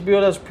movie on HBO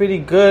that's pretty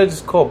good.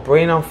 It's called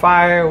Brain on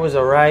Fire. It was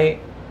alright.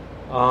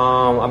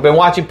 I've been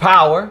watching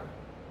Power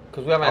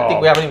because I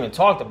think we haven't even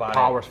talked about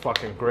Power's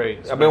fucking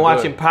great. I've been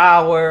watching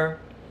Power.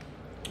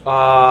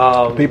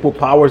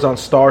 Power's on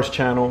Stars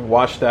channel.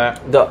 Watch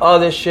that. The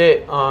other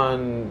shit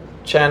on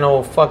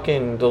channel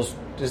fucking those.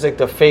 It's like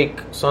the fake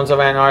Sons of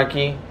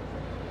Anarchy.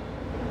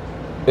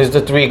 Is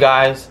the three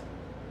guys.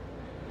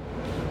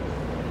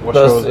 What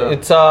show is that?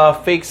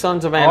 It's fake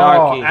Sons of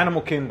Anarchy. Oh,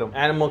 Animal Kingdom.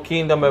 I've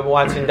been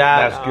watching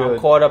that. That's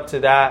good. Caught up to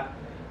that,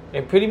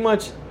 and pretty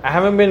much I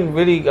haven't been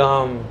really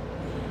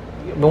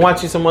been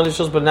watching some other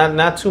shows, but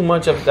not too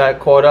much of that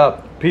caught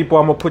up. People,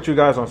 I'm gonna put you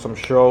guys on some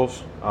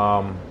shows.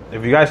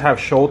 If you guys have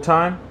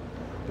Showtime,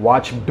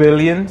 watch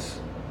Billions.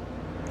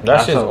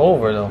 That shit's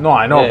over though. No,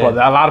 I know, but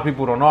a lot of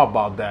people don't know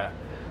about that.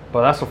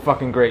 But that's a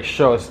fucking great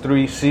show. It's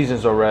 3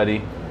 seasons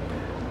already.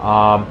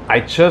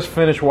 I just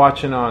finished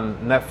watching on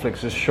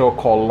Netflix this show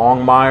called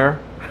Longmire.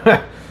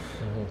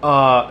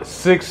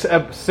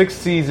 6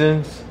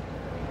 seasons.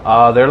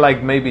 They're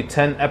like maybe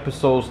 10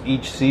 episodes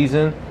each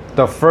season.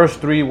 The first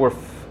 3 were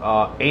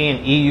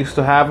A&E used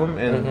to have them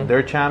in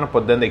their channel,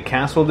 but then they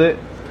canceled it.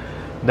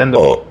 Then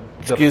the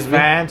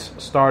fans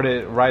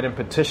started writing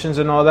petitions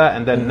and all that,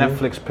 and then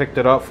Netflix picked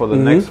it up for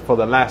the for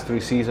the last 3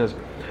 seasons.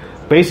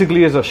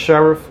 Basically, is a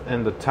sheriff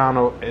in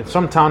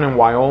some town in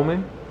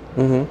Wyoming.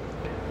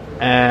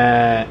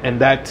 And in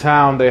that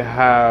town, they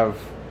have...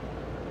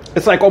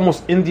 It's like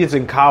almost Indians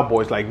and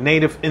cowboys, like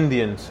native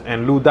Indians.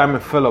 And Lou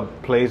Diamond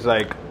Phillip plays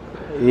like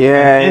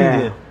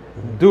Indian.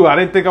 Dude, I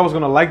didn't think I was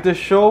going to like this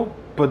show,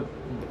 but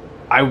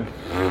I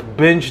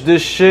binged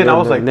this shit. And I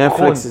was like...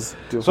 Netflix is...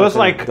 So it's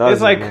like...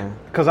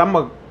 Because I'm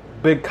a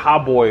big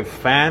cowboy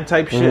fan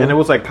type shit. And it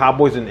was like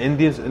cowboys and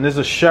Indians. And there's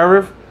a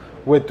sheriff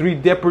with 3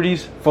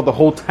 deputies for the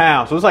whole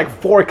town. So it's like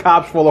 4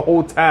 cops for the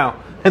whole town.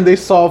 And they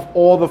solve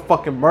all the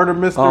fucking murder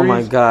mysteries. Oh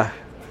my god!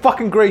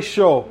 Fucking great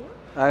show.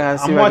 I gotta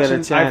see if I get a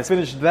chance. I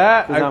finished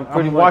that.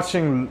 I'm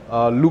watching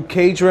Luke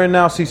Cage right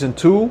now, season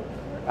 2.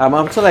 I'm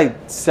up to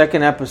like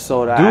 2nd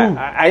episode. Dude,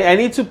 I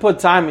need to put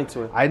time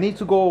into it. I need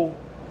to go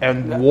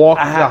and walk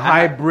the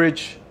High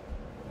Bridge.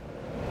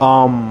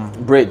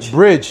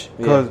 Bridge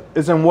because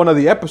it's in one of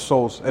the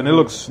episodes and it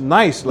looks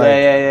nice. Like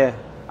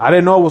I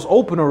didn't know it was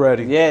open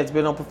already. Yeah, it's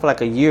been open for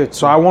like a year or 2.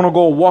 So I want to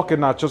go walk it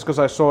now just because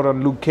I saw it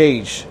on Luke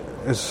Cage.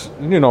 It's,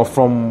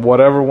 from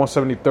whatever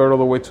 173rd all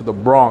the way to the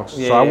Bronx.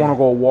 So I want to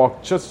go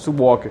walk just to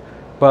walk it.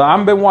 But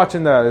I've been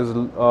watching that. It's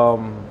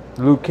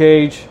Luke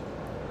Cage,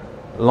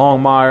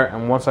 Longmire,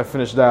 and once I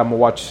finish that, I'm going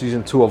to watch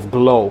season 2 of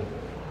Glow.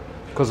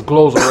 Because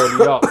Glow's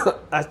already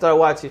up. I started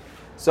watching.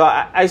 So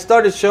I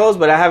started shows,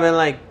 but I haven't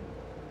I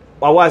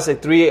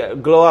watched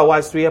Glow, I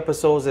watched 3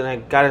 episodes and I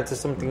got into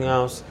something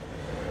else.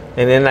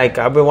 And then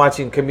I've been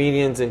watching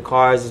Comedians in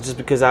Cars just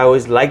because I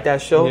always liked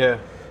that show. Yeah.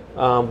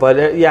 But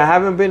I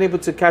haven't been able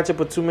to catch up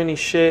with too many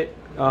shit.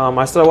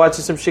 I started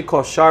watching some shit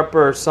called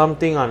Sharper or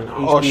something on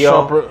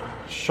HBO.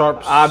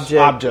 Sharp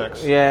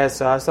Objects. Yeah,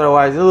 so I started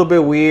watching. It's a little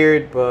bit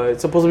weird, but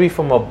it's supposed to be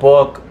from a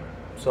book.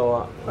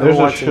 So there's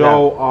a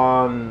show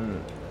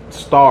on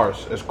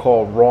Stars. It's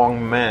called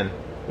Wrong Men.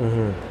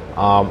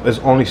 It's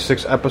only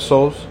 6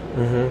 episodes,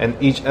 and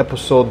each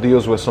episode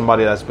deals with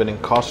somebody that's been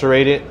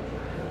incarcerated,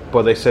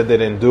 but they said they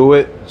didn't do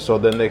it. So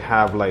then they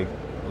have like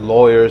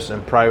lawyers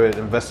and private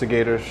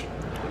investigators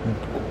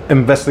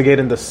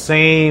investigating the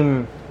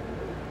same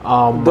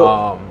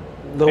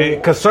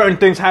because certain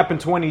things happened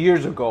 20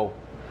 years ago,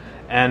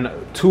 and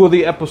 2 of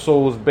the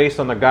episodes based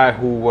on the guy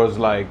who was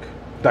like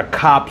the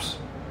cops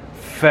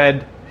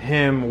fed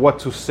him what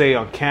to say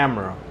on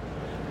camera,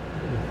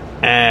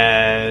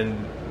 and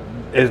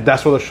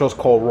that's what the show's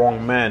called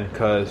Wrong Men,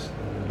 because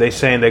they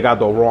saying they got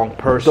the wrong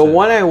person. The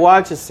one I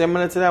watched is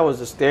similar to that was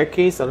The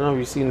Staircase. I don't know if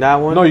you've seen that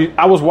one. No,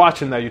 I was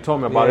watching that. You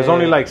told me about it. There's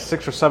only like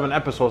 6 or 7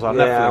 episodes on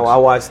Netflix. Yeah, I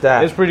watched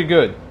that. It's pretty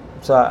good.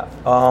 So,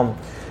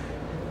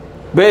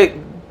 but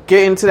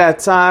getting to that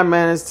time,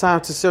 man, it's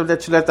time to serve that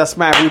Chuleta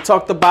smack. We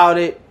talked about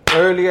it.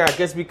 earlier. I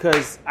guess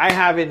because I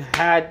haven't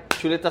had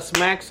Chuleta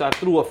Smack, so I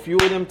threw a few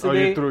of them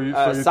today.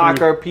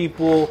 Soccer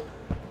people.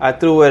 I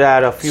threw it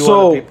at a few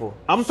other people.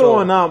 I'm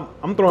throwing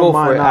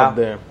mine out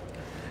there.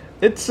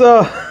 It's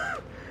a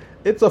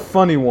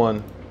funny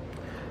one.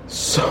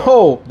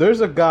 So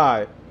there's a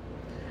guy.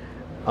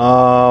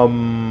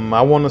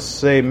 I want to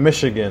say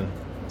Michigan,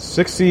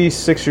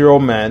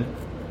 66-year-old man.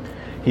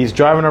 He's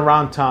driving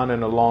around town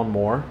in a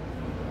lawnmower.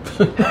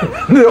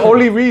 The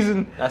only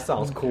reason that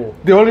sounds cool.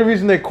 The only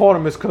reason they caught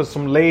him is because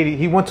some lady.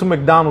 He went to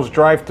McDonald's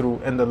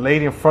drive-thru, and the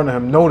lady in front of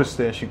him noticed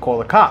it, and she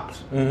called the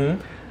cops. Mm-hmm.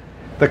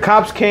 The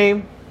cops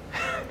came,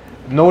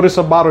 noticed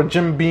about a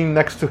Jim Beam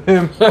next to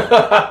him.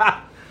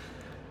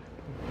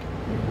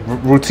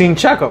 Routine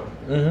checkup.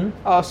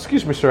 Mm-hmm.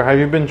 Excuse me, sir. Have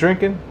you been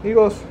drinking? He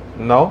goes,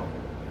 no.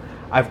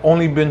 I've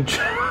only been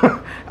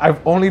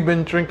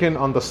drinking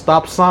on the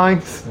stop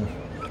signs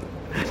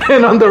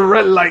and on the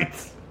red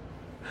lights.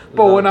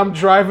 But when I'm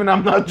driving,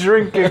 I'm not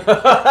drinking.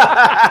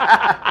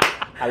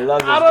 I love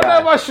this guy. I don't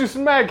know if I should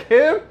smack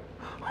him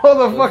or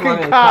the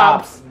fucking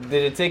cops.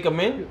 Did it take him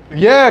in?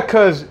 Yeah,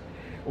 because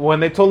when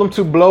they told him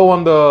to blow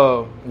on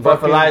the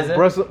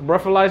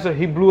breathalyzer,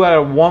 he blew at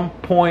a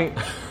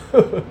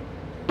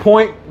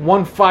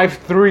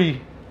 1.153.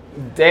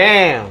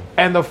 Damn.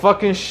 And the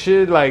fucking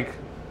shit, like,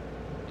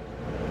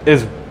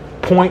 is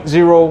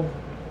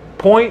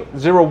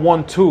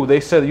 0.012. They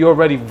said you're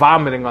already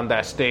vomiting on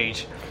that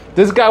stage.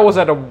 This guy was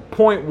at a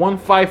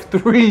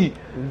 0.153.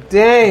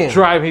 Damn.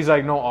 Drive. He's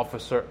like, no,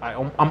 officer.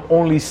 I'm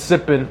only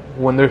sipping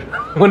when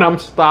I'm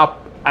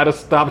stopped at a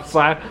stop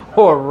sign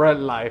or a red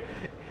light.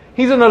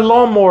 He's in a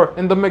lawnmower,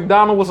 and the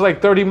McDonald's was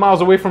like 30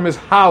 miles away from his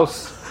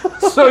house.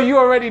 So you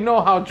already know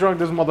how drunk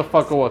this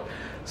motherfucker was.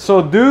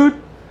 So, dude,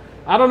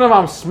 I don't know if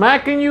I'm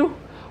smacking you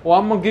or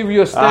I'm gonna give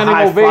you a standing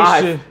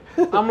ovation.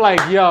 I'm like,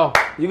 yo,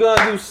 you're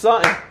gonna do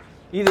something.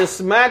 Either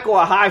smack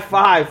or a high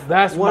five.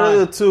 That's one of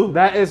the two.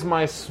 That is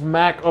my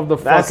smack of the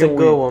That's fucking week.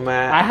 That's a good one,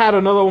 man. I had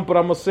another one, but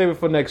I'm going to save it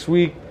for next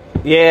week.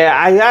 Yeah,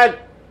 I had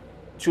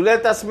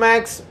Chuleta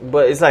smacks,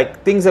 but it's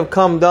like things have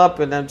come up,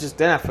 and then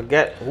I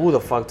forget who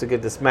the fuck to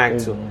give the smack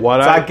to.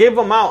 I give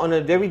them out on a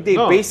everyday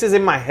basis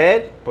in my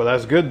head. But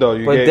that's good, though.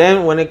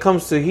 Then when it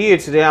comes to here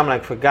today, I'm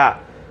like,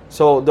 forgot.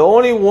 So the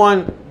only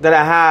one that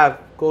I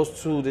have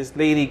goes to this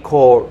lady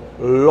called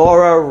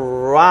Laura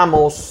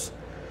Ramos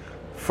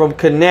from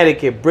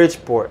Connecticut,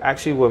 Bridgeport.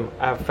 Actually, where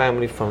I have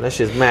family from. That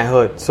shit's mad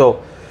hood.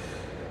 So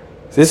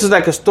this is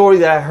like a story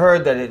that I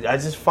heard that I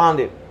just found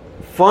it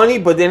funny,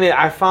 but then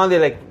I found it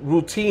like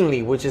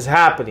routinely, which is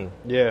happening.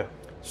 Yeah.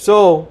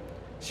 So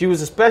she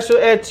was a special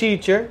ed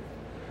teacher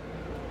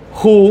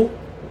who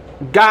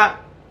got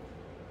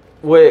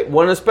with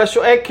one of the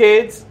special ed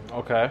kids.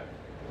 Okay.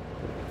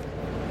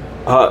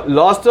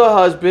 Lost her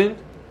husband.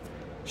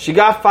 She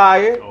got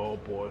fired. Oh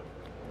boy.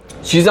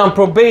 She's on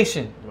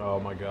probation. Oh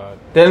my God.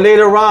 Then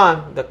later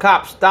on, the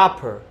cops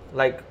stop her,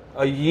 like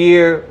a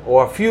year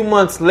or a few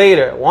months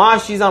later, while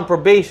she's on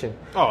probation.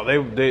 Oh,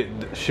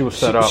 she was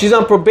set up. She's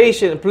on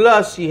probation.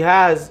 Plus,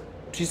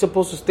 she's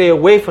supposed to stay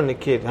away from the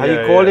kid. How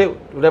you call it?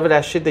 Whatever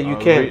that shit that you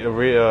can't.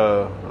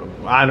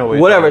 I know.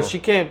 Whatever. She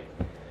can't.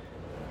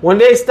 When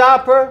they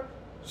stop her,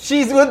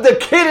 she's with the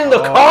kid in the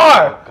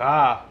car.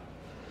 God.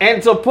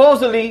 And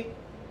supposedly,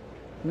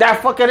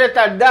 that fucking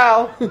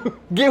retardado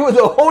gave her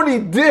the holy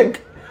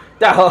dick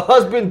that her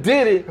husband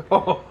did it.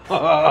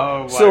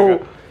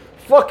 So,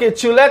 fucking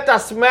Chuleta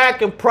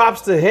smack and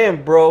props to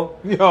him, bro.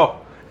 Yo,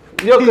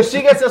 because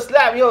she gets a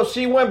slap. Yo,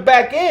 she went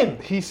back in.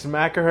 He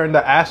smacking her in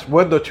the ass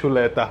with the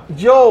Chuleta.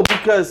 Yo,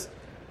 because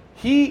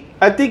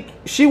I think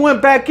she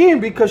went back in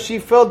because she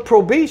failed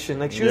probation.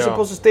 Like, she was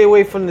supposed to stay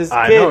away from this kid.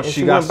 I know, and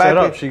she got set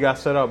up. She got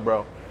set up,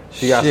 bro.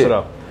 She got set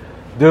up.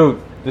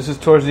 Dude, this is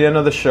towards the end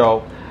of the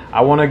show.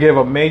 I want to give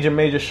a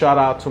major shout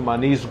out to my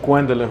niece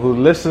Gwendolyn, who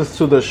listens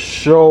to the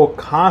show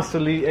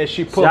constantly, and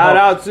she put shout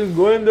out to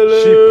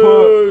Gwendolyn. She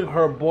put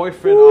her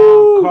boyfriend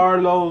on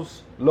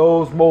Carlos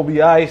Lowe's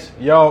Moby Ice.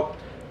 Yo,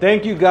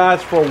 thank you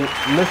guys for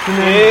listening.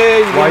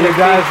 Yeah, while you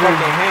guys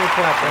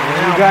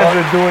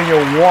are doing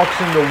your walks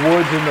in the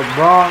woods in the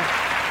Bronx.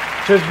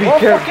 Just be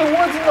careful. What fucking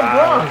woods in the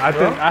Bronx,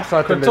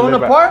 I think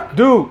Cortona Park?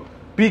 Dude,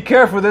 be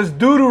careful. There's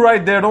doo-doo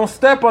right there. Don't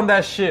step on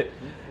that shit.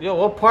 Yo,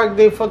 what park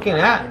they fucking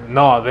at?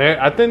 No,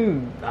 I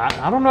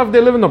don't know if they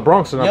live in the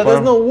Bronx or not. Yeah,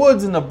 there's no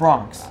woods in the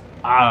Bronx.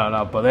 I don't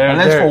know, but they're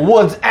unless for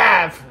Woods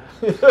Ave.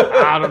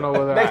 I don't know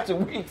where they're next to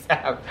Weeks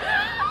Ave.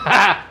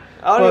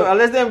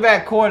 Unless they're in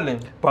Van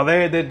Cortlandt. But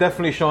they're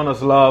definitely showing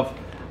us love.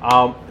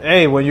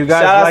 Hey, when you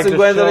guys shout like out to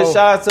Gwendolyn, show,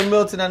 shout out to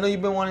Milton. I know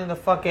you've been wanting the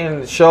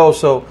fucking show,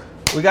 so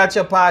we got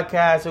your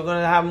podcast. We're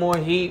gonna have more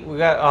heat. We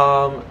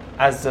got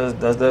as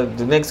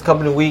the next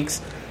couple of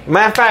weeks.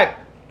 Matter of fact,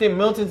 I think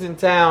Milton's in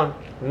town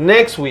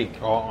next week.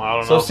 Oh, I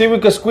don't know. So see if we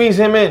can squeeze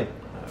him in.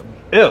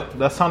 Ew,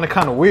 that sounded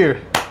kind of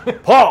weird.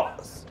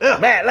 Pause.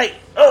 Man, like,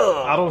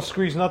 I don't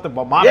squeeze nothing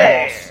but my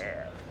balls.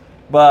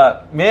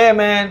 But yeah,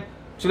 man,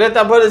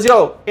 Chuleta Brothers,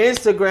 yo,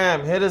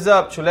 Instagram, hit us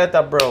up,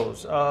 Chuleta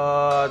Bros.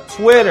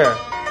 Twitter,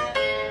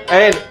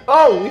 and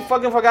we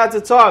fucking forgot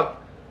to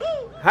talk.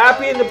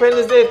 Happy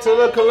Independence Day to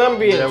the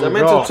Colombians. There we I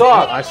meant go. to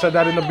talk. I said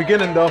that in the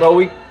beginning, though. But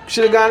we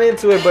should have gone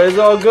into it, but it's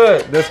all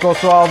good. This goes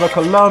to all the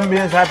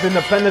Colombians. Happy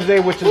Independence Day,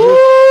 which is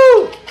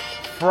Woo!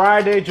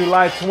 Friday,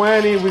 July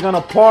 20. We're going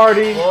to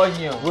party.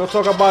 Coño. We'll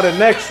talk about it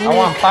next week. I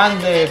want pan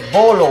de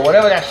bolo,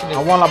 whatever that shit is.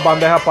 I want la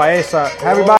bandeja paisa. Everybody.